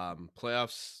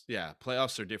 Playoffs. Yeah.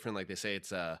 Playoffs are different. Like they say,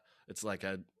 it's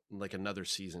like another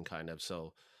season kind of.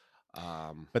 So,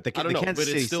 but the I don't know, Kansas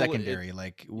but it's City still- secondary,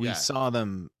 we yeah. saw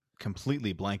them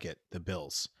completely blanket the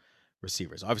Bills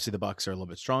receivers. Obviously, the Bucs are a little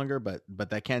bit stronger, but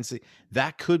that Kansas City,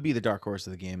 that could be the dark horse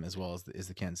of the game as well as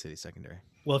the Kansas City secondary.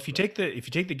 Well, if you take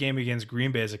the game against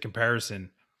Green Bay as a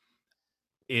comparison,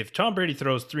 if Tom Brady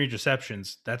throws 3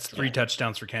 interceptions, that's 3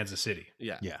 touchdowns for Kansas City.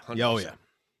 Yeah. Yeah. 100%. Oh yeah.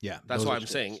 Yeah. That's those why are I'm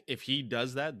scores. saying if he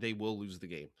does that, they will lose the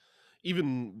game.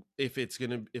 Even if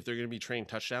they're gonna be training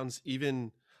touchdowns,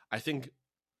 even I think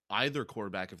either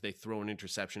quarterback, if they throw an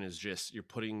interception, is just you're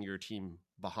putting your team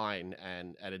behind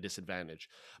and at a disadvantage.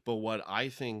 But what I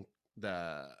think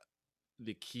the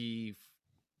key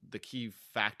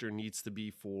factor needs to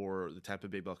be for the Tampa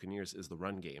Bay Buccaneers is the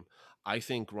run game. I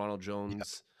think Ronald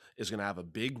Jones is going to have a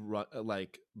big run,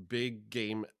 big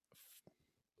game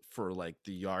for like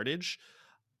the yardage,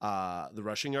 the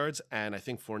rushing yards, and I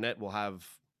think Fournette will have.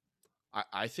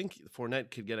 I think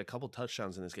Fournette could get a couple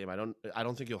touchdowns in this game. I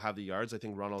don't think he'll have the yards. I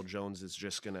think Ronald Jones is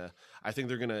just gonna. I think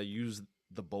they're gonna use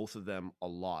the both of them a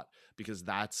lot because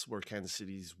that's where Kansas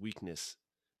City's weakness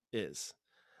is.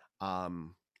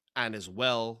 And as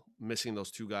well, missing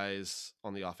those two guys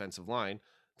on the offensive line,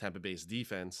 Tampa Bay's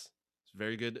defense is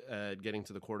very good at getting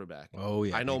to the quarterback. Oh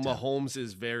yeah, I know Mahomes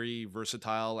is very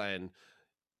versatile and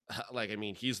like, I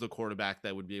mean, he's the quarterback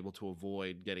that would be able to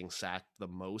avoid getting sacked the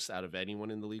most out of anyone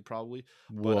in the league, probably.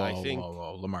 But I think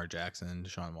Lamar Jackson,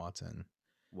 Deshaun Watson.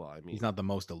 Well, I mean, he's not the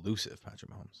most elusive, Patrick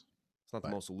Mahomes. It's not the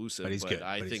most elusive, but he's good.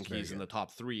 I think he's in the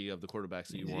top 3 of the quarterbacks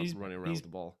that you want running around with the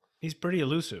ball. He's pretty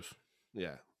elusive.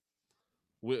 Yeah.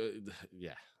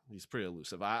 Yeah, he's pretty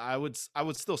elusive. I would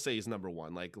still say he's number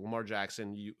 1. Like Lamar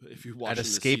Jackson, if you watch at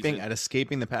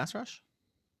escaping the pass rush,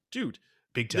 dude.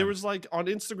 Big time. There was like on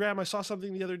Instagram, I saw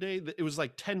something the other day that it was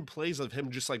like 10 plays of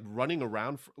him just like running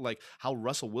around like how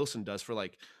Russell Wilson does for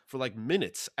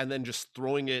minutes and then just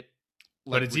throwing it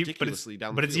like ridiculously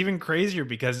down the field. But it's even crazier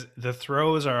because the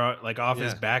throws are like off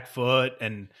his back foot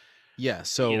and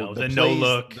so the no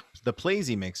look. The plays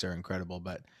he makes are incredible,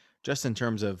 but just in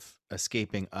terms of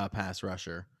escaping a pass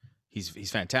rusher,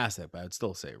 he's fantastic. But I would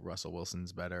still say Russell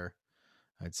Wilson's better.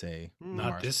 I'd say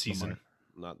not this season.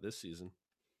 Not this season.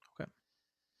 Okay.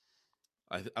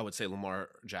 I would say Lamar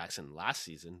Jackson last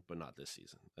season, but not this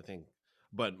season. I think,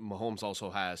 but Mahomes also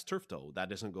has turf toe. That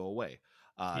doesn't go away.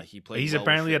 He played. He's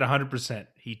apparently at 100%.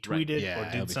 He tweeted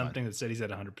or did something fine. that said he's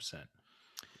at 100%.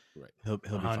 Right. He'll be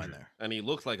fine there. And he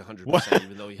looked like 100%,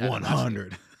 even though he had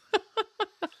 100.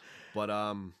 But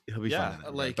he'll be fine.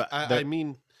 Like I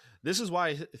mean, this is why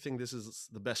I think this is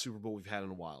the best Super Bowl we've had in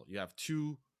a while. You have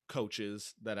 2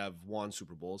 coaches that have won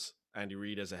Super Bowls. Andy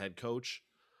Reid as a head coach,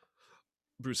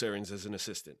 Bruce Arians as an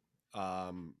assistant.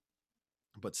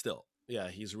 But still, yeah,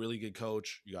 he's a really good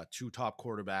coach. You got 2 top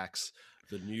quarterbacks.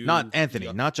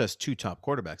 Not just 2 top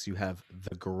quarterbacks. You have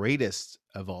the greatest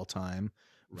of all time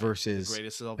versus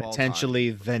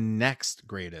potentially the next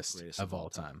greatest of all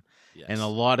time. Yes. And a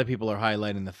lot of people are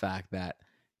highlighting the fact that,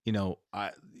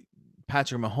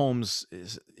 Patrick Mahomes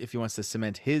is, if he wants to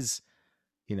cement his,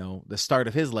 the start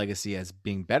of his legacy as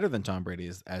being better than Tom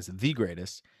Brady as the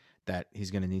greatest, that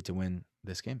he's going to need to win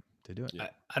this game to do it. Yeah.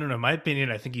 I don't know. In my opinion,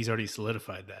 I think he's already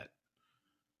solidified that.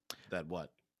 That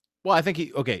what? Well, I think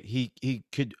he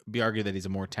could be argued that he's a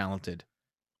more talented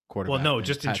quarterback. Well, no,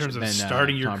 just in terms of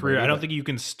starting your career. Brady, I don't think you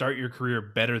can start your career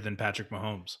better than Patrick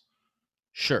Mahomes.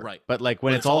 Sure. Right. But like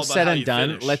when it's all said and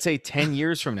done, let's say 10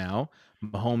 years from now,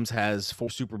 Mahomes has 4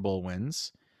 Super Bowl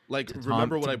wins. Like,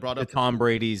 remember what I brought up? Tom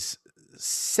Brady's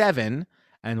 7,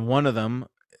 and one of them,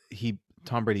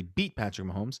 Tom Brady beat Patrick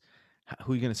Mahomes.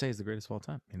 Who are you going to say is the greatest of all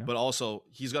time? But also,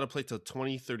 he's got to play till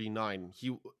 2039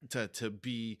 to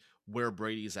be where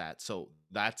Brady's at. So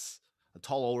that's a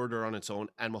tall order on its own.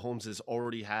 And Mahomes has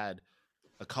already had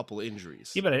a couple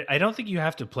injuries. Yeah, but I don't think you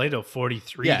have to play till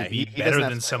 43 to be better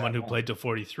than someone who played till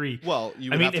 43. Well,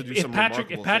 if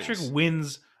Patrick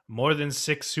wins more than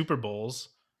 6 Super Bowls,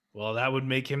 well, that would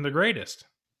make him the greatest.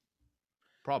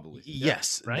 Probably.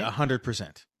 Yes, right?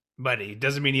 100%. But it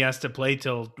doesn't mean he has to play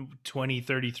till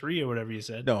 2033 or whatever you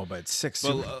said. No, but 6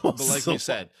 Super Bowls. But like you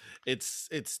said, it's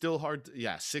still hard.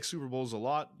 6 Super Bowls a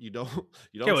lot. You don't.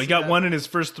 Yeah, well, he got one in his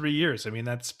first 3 years. I mean,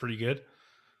 that's pretty good.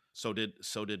 So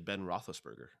did Ben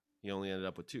Roethlisberger. He only ended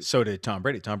up with 2. So did Tom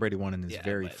Brady. Tom Brady won in his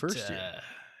very first year.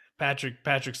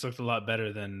 Patrick's looked a lot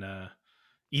better than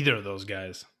either of those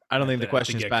guys. I don't think the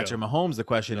question is Patrick Mahomes. The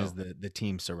question is the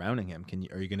team surrounding him.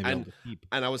 Are you going to be able to keep?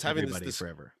 And I was having this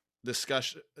forever.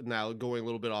 Discussion now, going a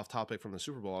little bit off topic from the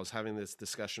Super Bowl. I was having this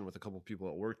discussion with a couple of people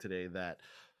at work today that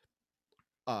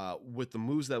with the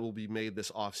moves that will be made this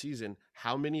offseason,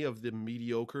 how many of the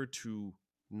mediocre to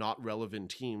not relevant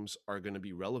teams are going to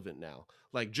be relevant now?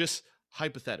 Like, just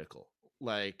hypothetical,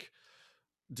 like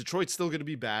Detroit's still going to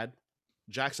be bad.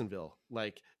 Jacksonville,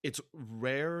 like, it's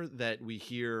rare that we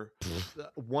hear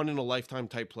one in a lifetime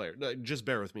type player. Just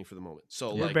bear with me for the moment.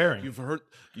 So you've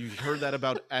heard that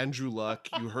about Andrew Luck,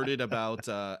 you heard it about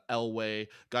Elway,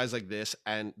 guys like this,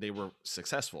 and they were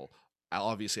successful.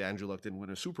 Obviously Andrew Luck didn't win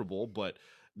a Super Bowl, but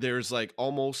there's like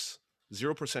almost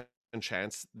 0%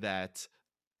 chance that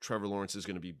Trevor Lawrence is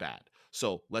going to be bad.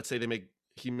 So let's say they make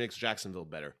he makes Jacksonville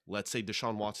better. Let's say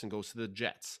Deshaun Watson goes to the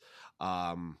Jets.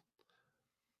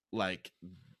 Like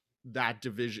that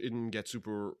division gets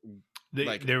super. They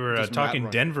were does Matt talking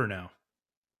Ryan- Denver now.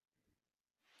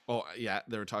 Oh yeah,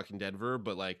 they were talking Denver,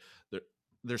 but like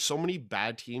there's so many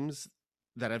bad teams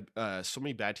that have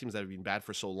been bad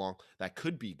for so long that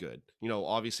could be good. You know,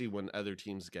 obviously when other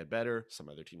teams get better, some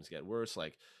other teams get worse.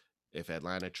 Like if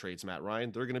Atlanta trades Matt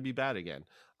Ryan, they're going to be bad again.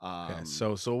 Okay,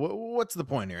 so what's the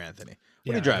point here, Anthony?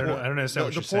 What are Yeah, you driving? I don't understand what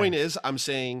The you're point saying. is, I'm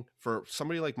saying for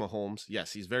somebody like Mahomes,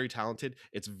 yes, he's very talented.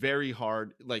 It's very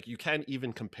hard. Like you can't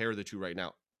even compare the two right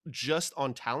now. Just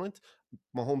on talent,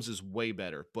 Mahomes is way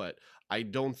better, but I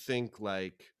don't think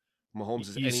like Mahomes is.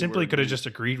 You anywhere simply could have near- just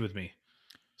agreed with me.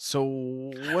 So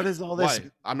what is all this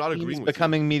Why? I'm not teams agreeing with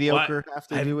becoming mediocre have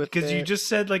to do with because you it? just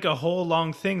said like a whole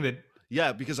long thing that you.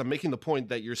 Yeah, because I'm making the point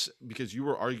that because you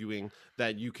were arguing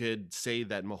that you could say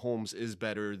that Mahomes is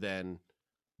better than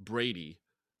Brady.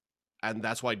 And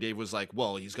that's why Dave was like,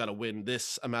 well, he's got to win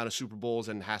this amount of Super Bowls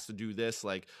and has to do this.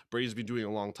 Like Brady's been doing it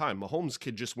a long time. Mahomes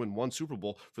could just win one Super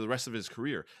Bowl for the rest of his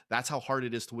career. That's how hard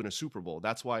it is to win a Super Bowl.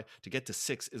 That's why to get to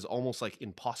 6 is almost like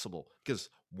impossible because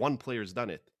one player's done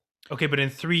it. okay, but in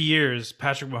 3 years,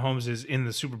 Patrick Mahomes is in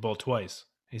the Super Bowl twice.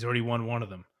 He's already won one of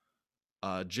them.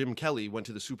 Jim Kelly went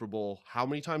to the Super Bowl how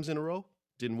many times in a row?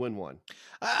 Didn't win one.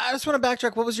 I just want to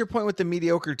backtrack. What was your point with the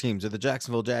mediocre teams or the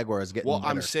Jacksonville Jaguars getting Well, better?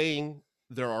 I'm saying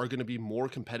there are going to be more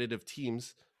competitive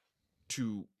teams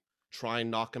to try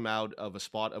and knock him out of a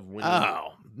spot of winning. Oh,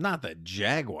 not the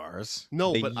Jaguars.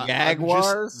 No, the but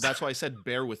Jaguars. that's why I said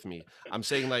bear with me. I'm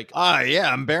saying like,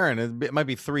 Yeah, I'm barren. It might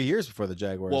be 3 years before the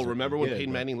Jaguars. well, are remember when good,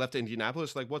 Peyton but- Manning left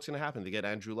Indianapolis? Like, what's going to happen? They get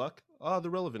Andrew Luck? Oh,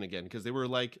 they're relevant again because they were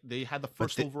like they had the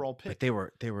first overall pick. But they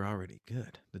were already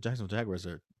good. The Jacksonville Jaguars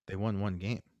they won one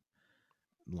game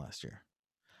last year.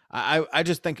 I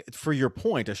just think for your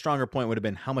point, a stronger point would have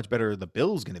been how much better are the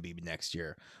Bills going to be next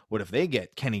year? What if they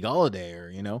get Kenny Galladay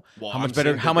or Well, how I'm much better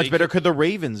saying that how much they better could the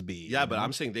Ravens be? Yeah, you but know?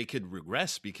 I'm saying they could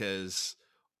regress because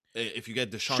if you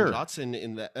get Deshaun Sure. Johnson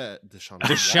in the Deshaun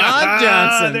Ah,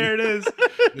 Johnson. there it is.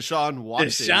 Deshaun Watson,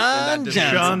 Deshaun in that Johnson.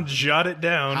 Sean, jot it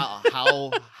down.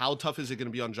 how tough is it going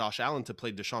to be on Josh Allen to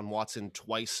play Deshaun Watson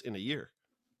twice in a year,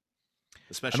 I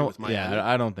especially don't, with Miami?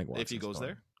 I don't think if he Watson's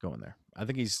goes going there. I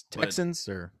think he's But- Texans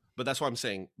or But that's what I'm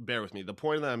saying. Bear with me. The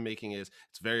point that I'm making is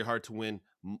it's very hard to win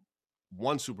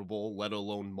one Super Bowl, let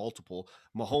alone multiple.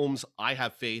 Mahomes, I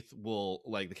have faith will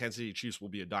like the Kansas City Chiefs will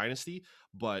be a dynasty,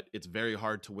 but it's very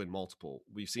hard to win multiple.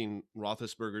 We've seen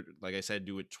Roethlisberger, like I said,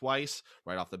 do it twice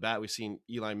right off the bat. We've seen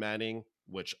Eli Manning,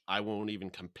 which I won't even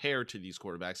compare to these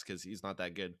quarterbacks because he's not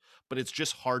that good. But it's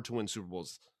just hard to win Super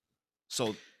Bowls.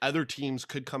 So other teams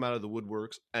could come out of the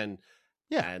woodworks and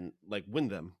like win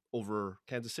them over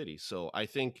Kansas City. So I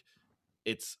think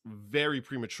it's very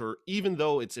premature, even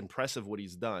though it's impressive what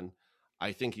he's done.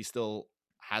 I think he still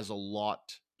has a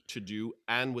lot to do,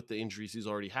 and with the injuries he's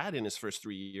already had in his first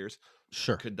 3 years,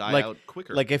 sure could die out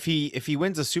quicker. Like if he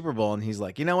wins a Super Bowl and he's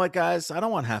like, you know what, guys, I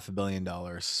don't want $500 million.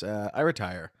 I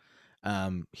retire.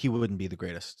 He wouldn't be the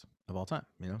greatest of all time,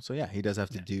 So yeah, he does have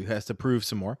to has to prove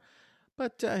some more,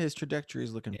 but his trajectory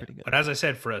is looking pretty good. But as I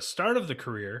said, for a start of the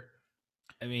career,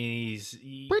 I mean,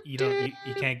 you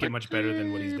can't get much better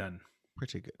than what he's done.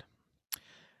 Pretty good.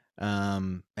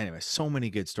 Anyway, so many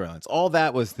good storylines. All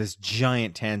that was this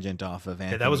giant tangent off of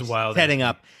Anthony. that was wild, Setting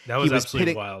Anthony. up. That was He absolutely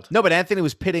pitting- wild. No, but Anthony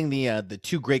was pitting the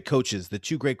two great coaches, the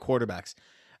two great quarterbacks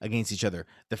against each other.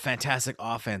 The fantastic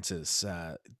offenses,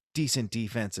 decent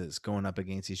defenses going up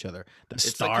against each other. The it's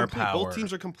star like complete. power. Both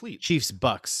teams are complete. Chiefs,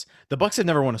 Bucks. The Bucks have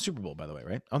never won a Super Bowl, by the way,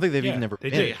 right? I don't think they've even never They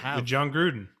been. did have. with John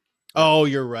Gruden. Oh,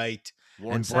 you're right.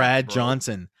 Warren And Sapp, Brad bro.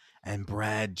 Johnson. And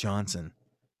Brad Johnson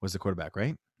was the quarterback,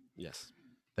 right? Yes.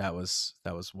 That was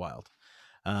wild.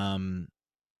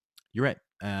 You're right.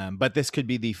 But this could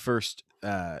be the first.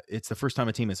 It's the first time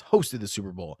a team has hosted the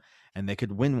Super Bowl, and they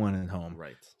could win one at home.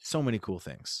 Right. So many cool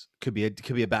things. Could be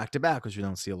a back to back, which we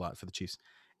don't see a lot for the Chiefs.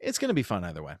 It's going to be fun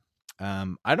either way.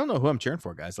 I don't know who I'm cheering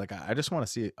for, guys. Like I just want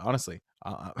to see. Honestly,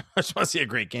 I just want to see a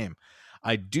great game.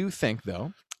 I do think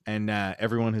though, and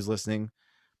everyone who's listening,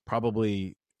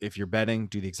 probably if you're betting,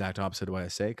 do the exact opposite of what I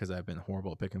say because I've been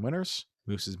horrible at picking winners.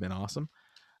 Moose has been awesome.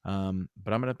 But I'm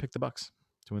going to pick the Bucks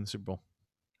to win the Super Bowl.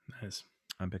 Nice.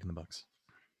 I'm picking the Bucks.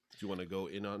 Do you want to go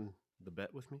in on the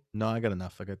bet with me? No, I got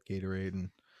enough. I got Gatorade and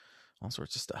all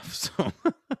sorts of stuff. So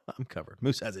I'm covered.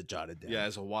 Moose has it jotted down. Yeah,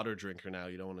 as a water drinker now,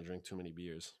 you don't want to drink too many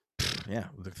beers. Yeah.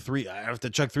 I have to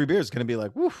chug 3 beers. It's going to be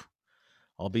like, woof.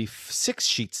 I'll be 6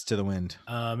 sheets to the wind.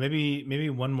 Maybe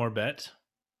one more bet.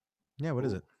 Yeah. What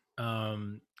is it?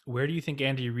 Where do you think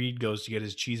Andy Reid goes to get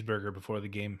his cheeseburger before the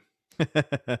game?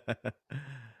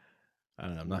 I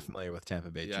don't know. I'm not familiar with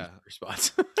Tampa Bay Yeah. cheeseburger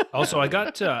spots. Also, I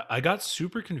got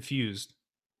super confused.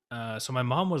 So my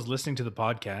mom was listening to the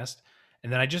podcast,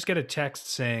 and then I just get a text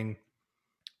saying,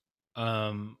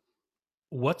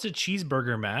 "What's a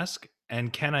cheeseburger mask,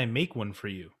 and can I make one for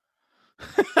you?"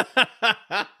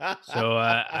 So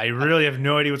I really have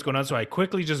no idea what's going on. So I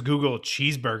quickly just Google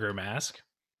cheeseburger mask,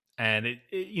 and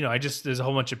there's a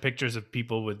whole bunch of pictures of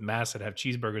people with masks that have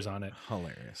cheeseburgers on it.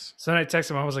 Hilarious. So then I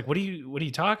texted mom. I was like, "What are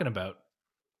you talking about?"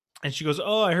 And she goes,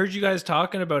 "Oh, I heard you guys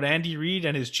talking about Andy Reid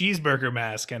and his cheeseburger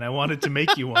mask, and I wanted to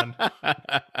make you one." That's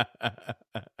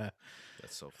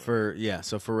so funny.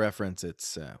 So for reference,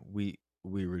 it's we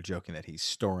were joking that he's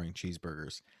storing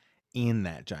cheeseburgers in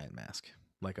that giant mask,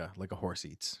 like a horse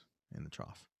eats in the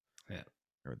trough. Yeah.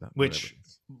 Or whatever Which it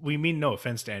is. we mean no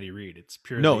offense to Andy Reid. It's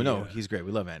purely No, he's great.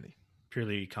 We love Andy.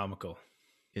 purely comical.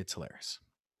 It's hilarious.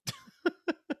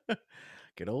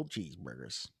 Good old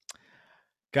cheeseburgers.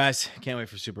 Guys, can't wait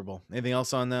for Super Bowl. Anything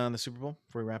else on the Super Bowl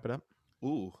before we wrap it up?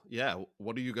 Ooh, yeah.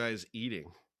 What are you guys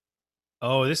eating?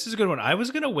 Oh, this is a good one. I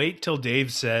was gonna wait till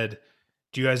Dave said,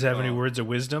 "Do you guys have any Oh. words of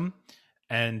wisdom?"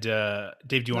 And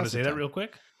Dave, do you want to Now's the say that time. real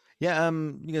quick? Yeah.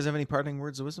 You guys have any parting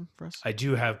words of wisdom for us? I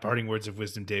do have parting words of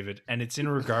wisdom, David, and it's in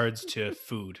regards to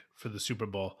food for the Super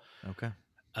Bowl. Okay.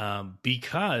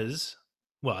 Because,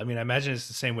 well, I mean, I imagine it's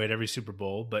the same way at every Super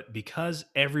Bowl, but because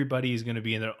everybody is going to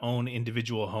be in their own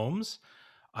individual homes,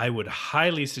 I would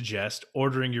highly suggest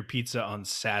ordering your pizza on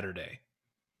Saturday.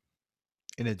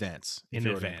 In advance. if In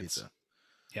you're ordering advance. pizza.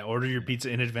 Yeah, order your pizza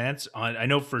in advance. I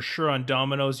know for sure on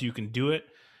Domino's you can do it.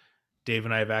 Dave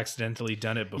and I have accidentally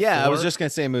done it before. Yeah, I was just gonna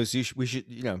say, Moose, you should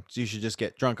just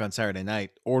get drunk on Saturday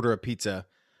night, order a pizza,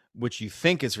 which you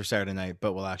think is for Saturday night,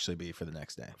 but will actually be for the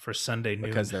next day for Sunday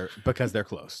noon. because they're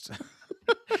closed.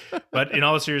 But in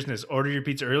all seriousness, order your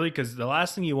pizza early, because the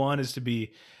last thing you want is to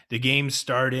be the game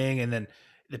starting and then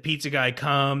the pizza guy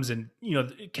comes and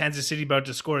Kansas City about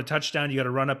to score a touchdown. You got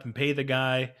to run up and pay the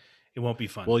guy. It won't be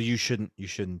fun. Well, you shouldn't. You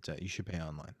should pay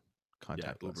online, Uber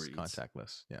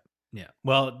contactless. Yeah. Yeah.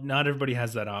 Well, not everybody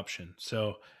has that option.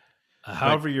 So,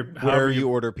 however wherever you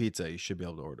order pizza, you should be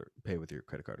able to pay with your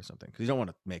credit card or something, because you don't want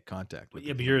to make contact with.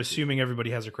 Yeah, but you're assuming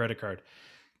everybody has a credit card.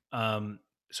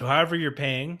 So however you're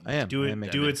paying, do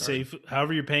it safe.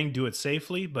 However you're paying, do it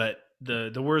safely. But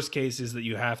the worst case is that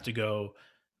you have to go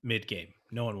mid game.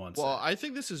 No one wants that. Well, I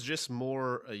think this is just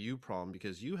more a you problem,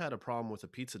 because you had a problem with a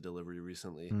pizza delivery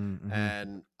recently, Mm-hmm.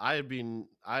 and I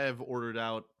have ordered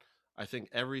out, I think,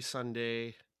 every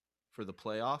Sunday for the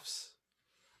playoffs,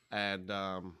 and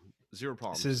zero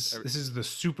problems. This is the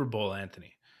Super Bowl,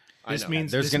 Anthony. This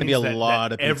means there's going to be a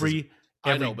lot of pizzas. every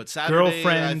I know, but Saturday,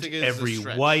 girlfriend, I think, is every a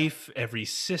stretch. wife, every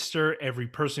sister, every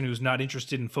person who's not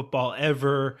interested in football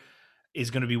ever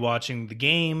is going to be watching the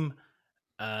game.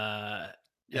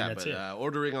 Yeah, but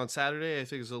ordering on Saturday, I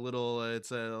think, is a little.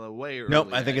 It's a way early. Nope,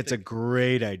 I think it's a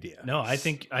great idea. No, I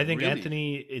think Really?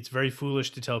 Anthony, it's very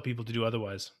foolish to tell people to do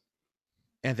otherwise.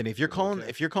 Anthony, if you're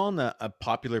calling a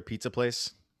popular pizza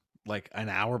place like an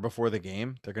hour before the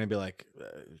game, they're going to be like,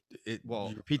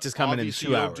 your pizza's coming in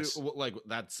 2 hours.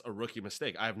 That's a rookie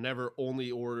mistake. I've never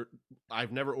ordered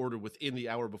within the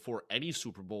hour before any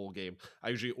Super Bowl game. I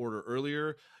usually order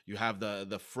earlier. You have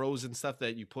the frozen stuff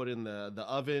that you put in the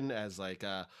oven as like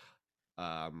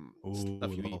stuff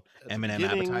you eat at the M&M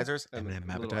beginning, appetizers. and M&M a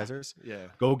little- appetizers. Yeah.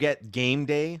 Go get game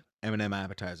day M&M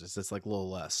appetizers. It's like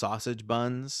little sausage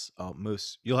buns. Oh,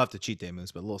 Moose, you'll have to cheat day,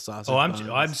 Moose, but little sausage.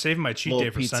 I'm saving my cheat day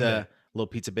for pizza, Sunday. Little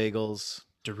pizza bagels.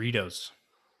 Doritos.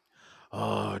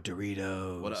 Oh,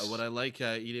 Doritos. What I like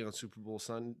eating on Super Bowl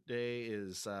Sunday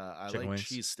is I Chicken like wings.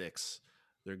 cheese sticks.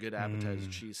 They're good appetizer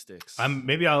cheese sticks.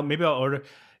 Maybe I'll order.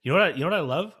 You know what I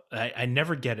love? I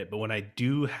never get it, but when I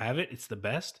do have it, it's the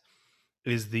best.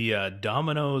 Is the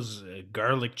Domino's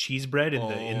garlic cheese bread in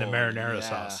the marinara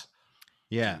sauce.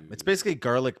 Yeah, it's basically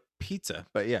garlic pizza,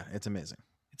 but yeah, it's amazing.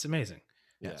 It's amazing.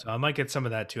 Yeah. So I might get some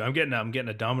of that too. I'm getting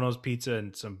a Domino's pizza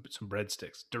and some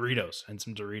breadsticks, Doritos, and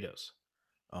some Doritos.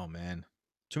 Oh man,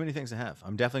 too many things to have.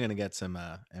 I'm definitely gonna get some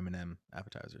M&M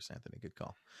appetizers, Anthony. Good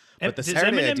call. But the Does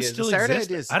Saturday M&M idea, still the Saturday exist?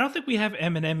 idea is, I don't think we have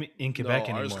M&M in Quebec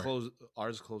anymore.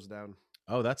 Ours closed down.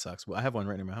 oh, that sucks. Well, I have one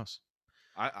right near my house.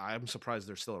 I'm surprised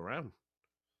they're still around.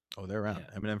 Oh, they're around.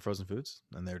 Yeah. M&M frozen foods,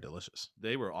 and they're delicious.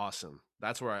 They were awesome.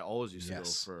 That's where I always used to go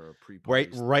for Right,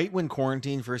 pre-parties. right when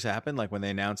quarantine first happened, like when they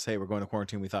announced, "Hey, we're going to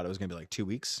quarantine," we thought it was going to be like 2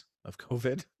 weeks of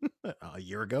COVID a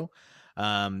year ago.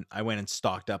 I went and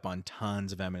stocked up on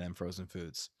tons of M&M frozen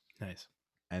foods, Nice.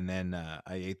 and then I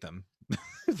ate them.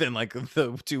 Then like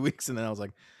the 2 weeks, and then I was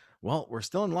like, "Well, we're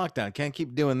still in lockdown. Can't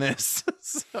keep doing this."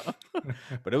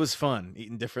 But it was fun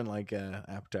eating different like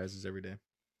appetizers every day.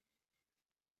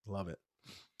 Love it.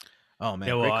 Oh man,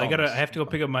 Yeah, great well, I call, Moose. have to go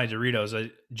pick up my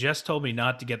Doritos. Jess told me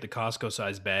not to get the Costco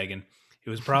size bag, and it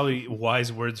was probably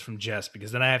wise words from Jess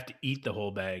because then I have to eat the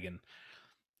whole bag, and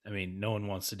I mean, no one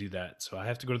wants to do that. So I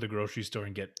have to go to the grocery store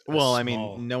and get a Well, I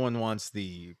small. mean, no one wants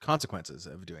the consequences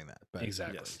of doing that, but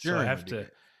Exactly. Yes. So I During have would be to great.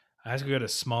 I have to get a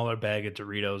smaller bag of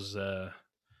Doritos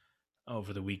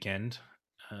over the weekend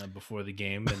before the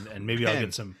game, and maybe I'll Man,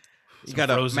 get some You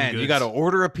gotta, frozen goods. you gotta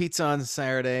order a pizza on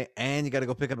Saturday, and you gotta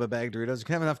go pick up a bag of Doritos. You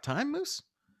can have enough time, Moose.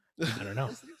 I don't know.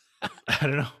 I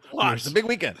don't know. Wow, it's a big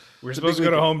weekend. We're It's a supposed to big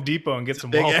go to weekend. Home Depot and get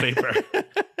some Big- wallpaper.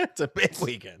 It's a big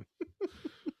weekend.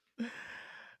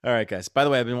 All right, guys. By the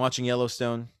way, I've been watching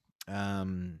Yellowstone.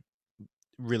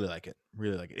 Really like it.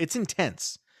 Really like it. It's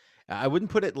intense. I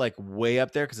wouldn't put it like way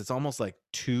up there because it's almost like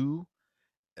too.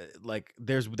 Like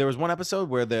there was one episode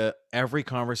where every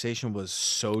conversation was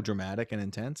so dramatic and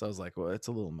intense. I was like, well, it's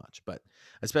a little much. But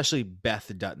especially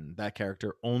Beth Dutton, that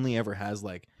character only ever has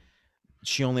like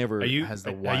she only ever has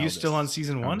the Are you still on wildest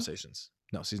season 1? conversations.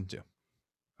 No, season 2.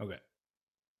 Okay.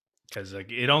 Because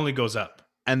like it only goes up.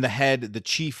 And the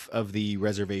chief of the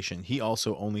reservation, he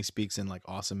also only speaks in like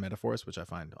awesome metaphors, which I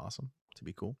find awesome to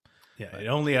be cool. Yeah, But- it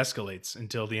only escalates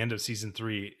until the end of season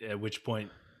 3, at which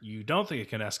point you don't think it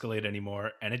can escalate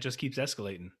anymore, and it just keeps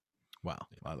escalating. Wow,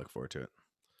 I look forward to it.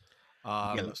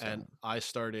 And Yellowstone. I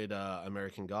started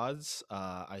American Gods.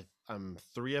 I'm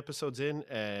 3 episodes in,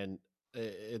 and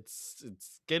it's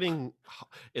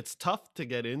tough to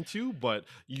get into. But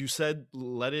you said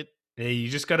let it. Hey, you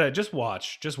just gotta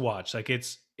watch. Like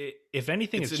if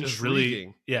anything, It's it's just really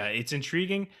intriguing. it's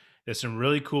intriguing. There's some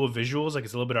really cool visuals. Like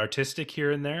it's a little bit artistic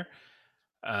here and there.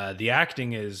 The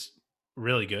acting is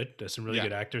really good. There's some really Yeah.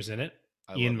 good actors in it.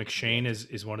 I Ian love it. McShane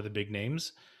is one of the big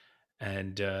names,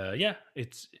 and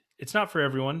it's not for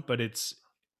everyone, but it's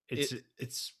I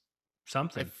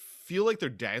something. feel like they're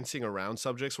dancing around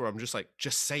subjects where I'm just like,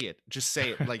 just say it.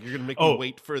 Like you're gonna make Oh. me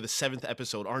wait for the 7th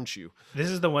episode, aren't you? This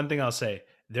is the one thing I'll say.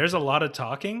 There's a lot of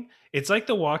talking. It's like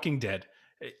The Walking Dead.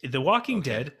 The Walking Okay.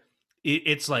 Dead,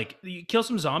 it's like you kill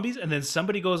some zombies and then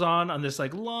somebody goes on this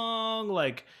like long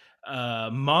like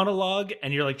monologue,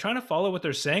 and you're like trying to follow what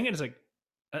they're saying, and it's like,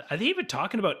 are they even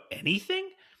talking about anything?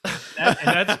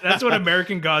 That's what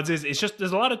American Gods is. It's just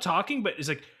there's a lot of talking, but it's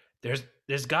like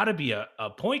there's got to be a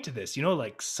point to this. You know,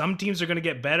 like some teams are going to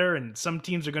get better and some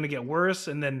teams are going to get worse,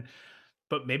 and then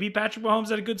but maybe Patrick Mahomes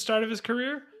had a good start of his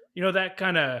career. You know, that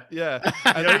kind of Yeah.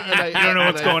 you don't know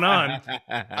what's going on.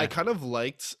 I kind of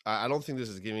liked. I don't think this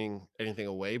is giving anything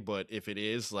away, but if it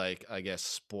is, like, I guess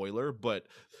spoiler. But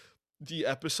the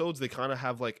episodes, they kind of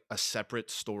have like a separate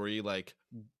story, like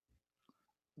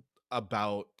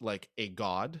about like a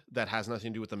god that has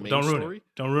nothing to do with the main Don't ruin story. it.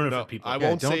 Don't ruin it No, for people. I Yeah,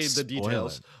 won't don't say the spoil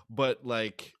details, it. but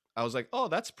like I was like, oh,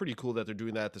 that's pretty cool that they're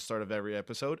doing that at the start of every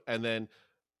episode. And then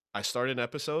I started an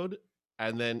episode,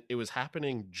 and then it was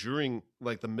happening during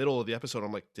like the middle of the episode.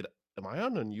 I'm like, am I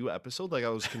on a new episode? Like I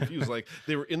was confused. Like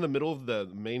they were in the middle of the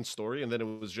main story, and then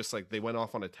it was just like they went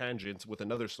off on a tangent with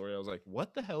another story. I was like,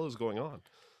 what the hell is going on?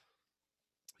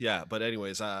 Yeah, but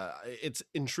anyways, it's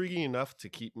intriguing enough to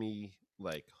keep me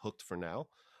like hooked for now.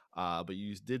 But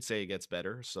you did say it gets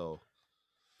better, so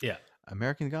Yeah.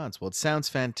 American Gods. Well, it sounds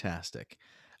fantastic.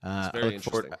 It's I very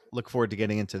look forward to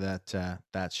getting into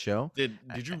that show. did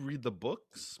you read the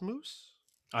books, Moose?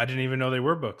 I didn't even know they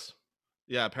were books.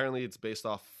 Yeah, apparently it's based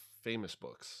off famous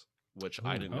books, which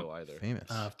I Ooh, didn't know either. Famous.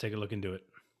 I'll have to take a look into it.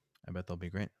 I bet they'll be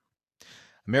great.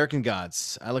 American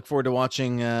Gods. I look forward to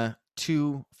watching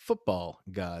 2 football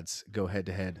gods go head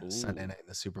to head Sunday Ooh. night in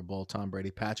the Super Bowl. Tom Brady,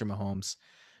 Patrick Mahomes.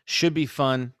 Should be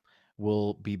fun.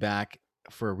 We'll be back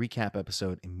for a recap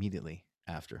episode immediately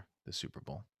after the Super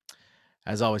Bowl.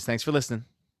 As always, thanks for listening.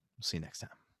 We'll see you next time.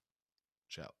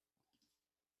 Ciao.